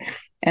it?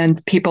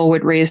 And people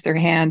would raise their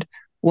hand.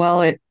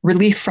 Well,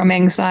 relief from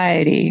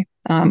anxiety.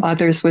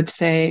 Others would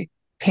say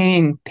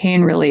pain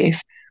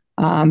relief.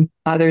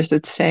 Others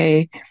would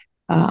say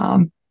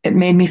it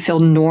made me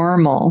feel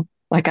normal,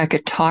 like I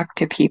could talk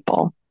to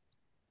people.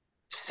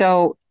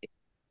 So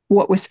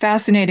what was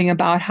fascinating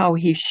about how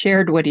he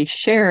shared what he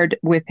shared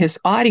with his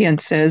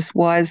audiences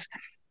was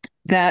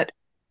that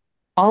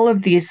all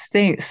of these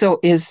things, so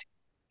is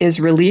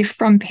relief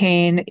from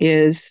pain,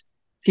 is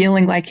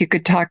feeling like you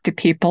could talk to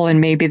people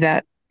and maybe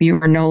that you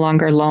were no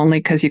longer lonely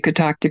because you could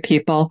talk to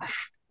people,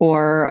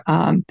 or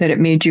that it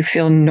made you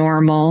feel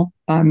normal,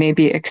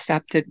 maybe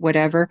accepted,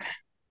 whatever.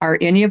 Are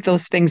any of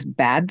those things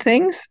bad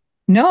things?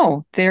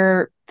 No,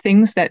 they're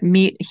things that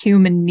meet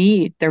human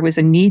need. There was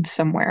a need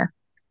somewhere.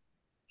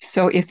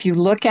 So if you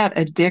look at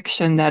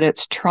addiction, that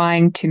it's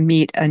trying to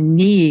meet a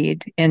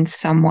need in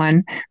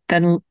someone,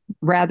 then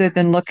rather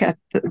than look at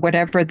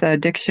whatever the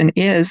addiction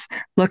is,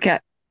 look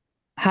at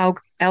how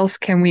else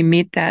can we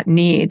meet that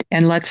need?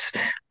 And let's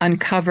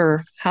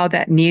uncover how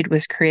that need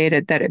was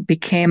created, that it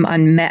became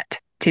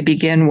unmet to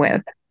begin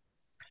with.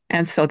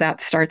 And so that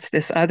starts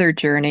this other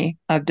journey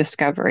of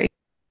discovery.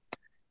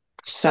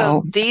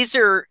 So this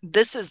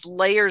is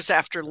layers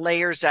after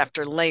layers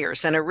after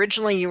layers. And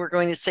originally you were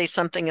going to say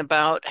something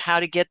about how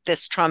to get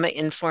this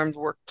trauma-informed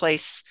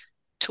workplace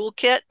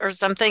toolkit or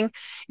something.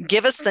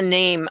 Give us the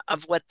name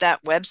of what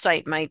that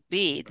website might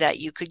be that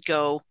you could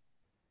go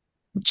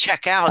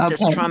check out,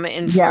 this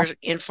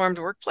trauma-informed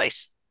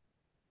workplace.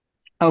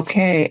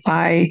 Okay,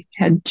 I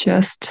had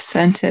just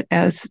sent it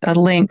as a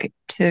link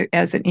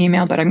as an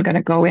email, but I'm going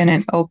to go in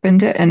and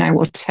open it and I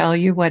will tell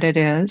you what it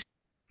is.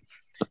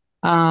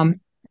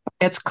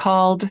 It's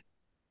called,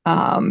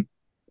 and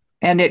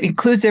it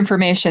includes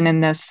information in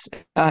this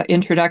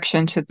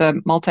introduction to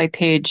the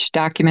multi-page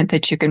document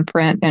that you can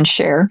print and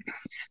share.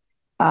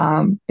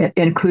 It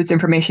includes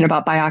information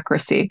about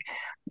biocracy,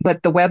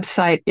 but the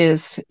website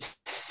is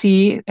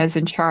C as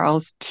in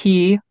Charles,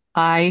 TIPP.org.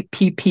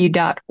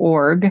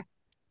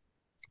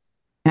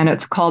 And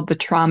it's called the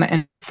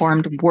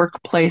Trauma-Informed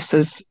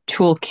Workplaces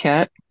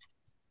Toolkit.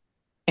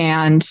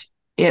 And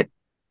it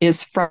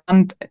is from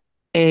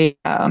a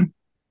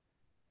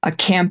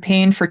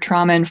campaign for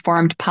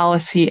trauma-informed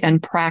policy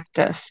and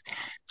practice.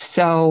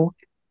 So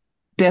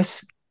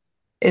this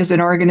is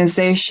an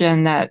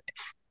organization that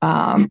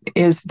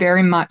is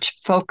very much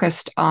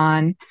focused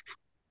on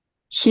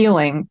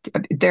healing.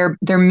 Their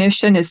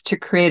mission is to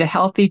create a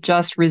healthy,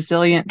 just,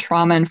 resilient,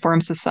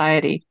 trauma-informed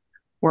society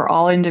where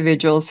all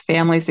individuals,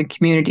 families, and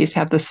communities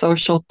have the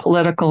social,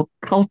 political,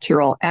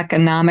 cultural,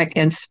 economic,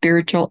 and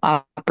spiritual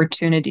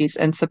opportunities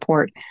and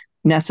support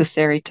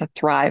necessary to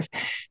thrive.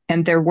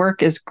 And their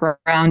work is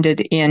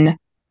grounded in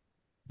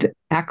the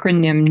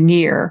acronym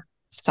NEAR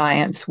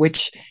science,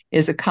 which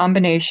is a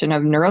combination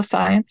of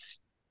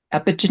neuroscience,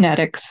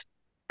 epigenetics,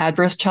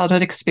 adverse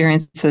childhood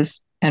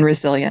experiences, and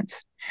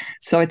resilience.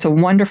 So it's a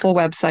wonderful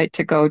website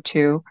to go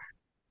to.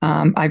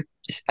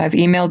 I've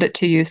emailed it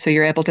to you, so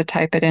you're able to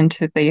type it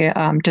into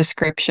the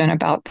description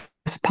about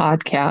this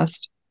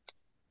podcast.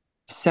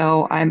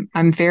 So I've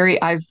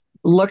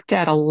looked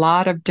at a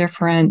lot of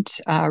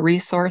different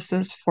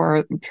resources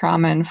for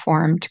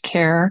trauma-informed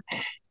care.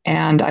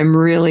 And I'm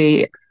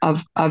really,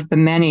 of the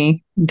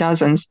many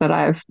dozens that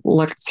I've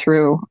looked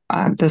through,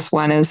 this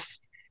one is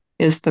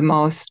the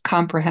most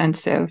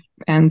comprehensive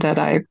and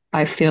that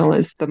I feel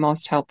is the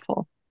most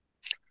helpful.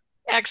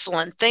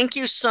 Excellent. Thank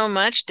you so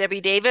much,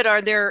 Debbie David.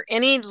 Are there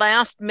any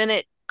last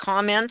minute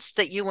comments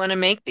that you want to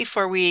make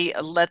before we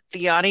let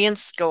the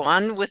audience go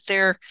on with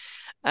their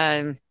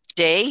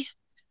day?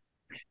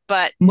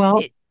 But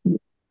well,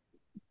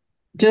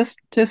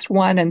 just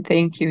one, and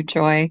thank you,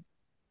 Joy.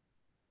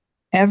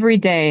 Every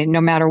day, no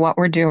matter what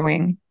we're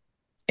doing,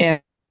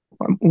 if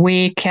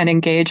we can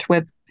engage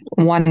with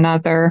one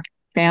another,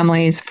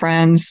 families,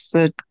 friends,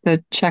 the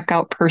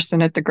checkout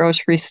person at the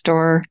grocery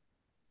store,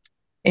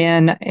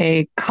 in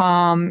a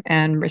calm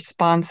and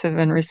responsive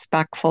and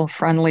respectful,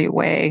 friendly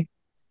way,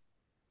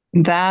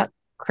 that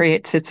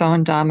creates its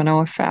own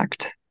domino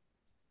effect.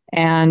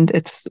 And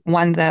it's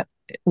one that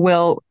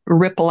will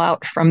ripple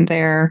out from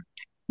there.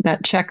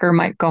 That checker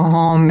might go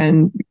home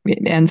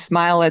and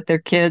smile at their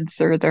kids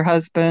or their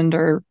husband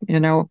or,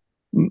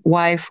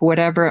 wife,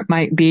 whatever it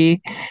might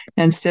be,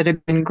 instead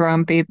of being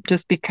grumpy,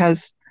 just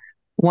because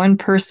one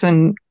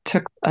person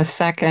took a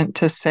second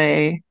to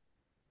say,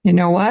 you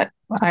know what,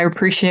 I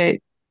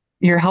appreciate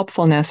your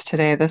helpfulness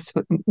today. This,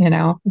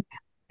 it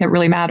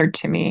really mattered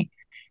to me.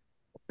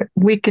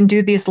 We can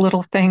do these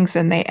little things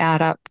and they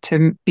add up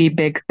to be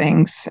big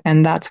things.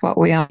 And that's what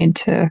we all need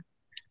to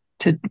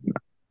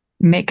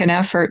make an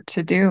effort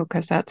to do,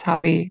 because that's how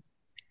we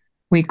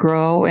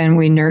grow and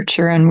we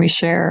nurture and we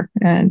share.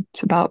 And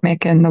it's about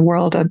making the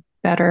world a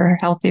better,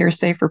 healthier,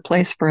 safer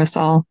place for us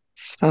all.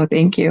 So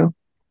thank you.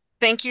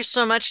 Thank you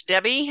so much,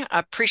 Debbie.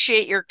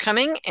 Appreciate your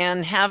coming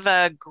and have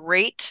a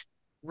great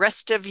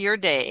rest of your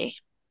day.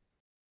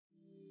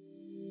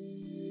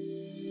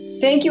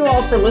 Thank you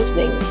all for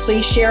listening.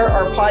 Please share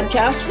our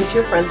podcast with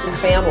your friends and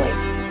family.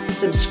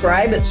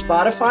 Subscribe at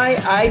Spotify,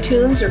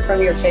 iTunes, or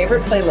from your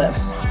favorite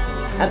playlists.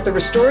 At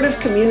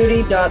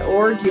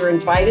therestorativecommunity.org, you're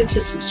invited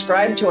to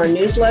subscribe to our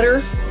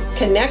newsletter,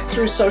 connect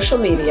through social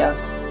media,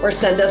 or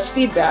send us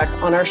feedback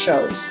on our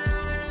shows.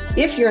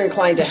 If you're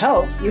inclined to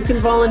help, you can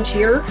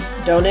volunteer,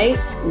 donate,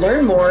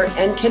 learn more,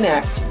 and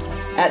connect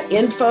at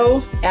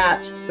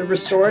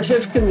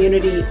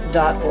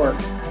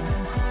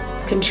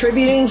info@therestorativecommunity.org.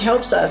 Contributing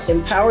helps us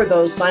empower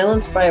those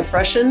silenced by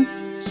oppression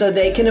so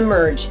they can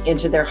emerge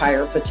into their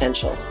higher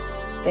potential.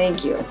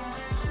 Thank you.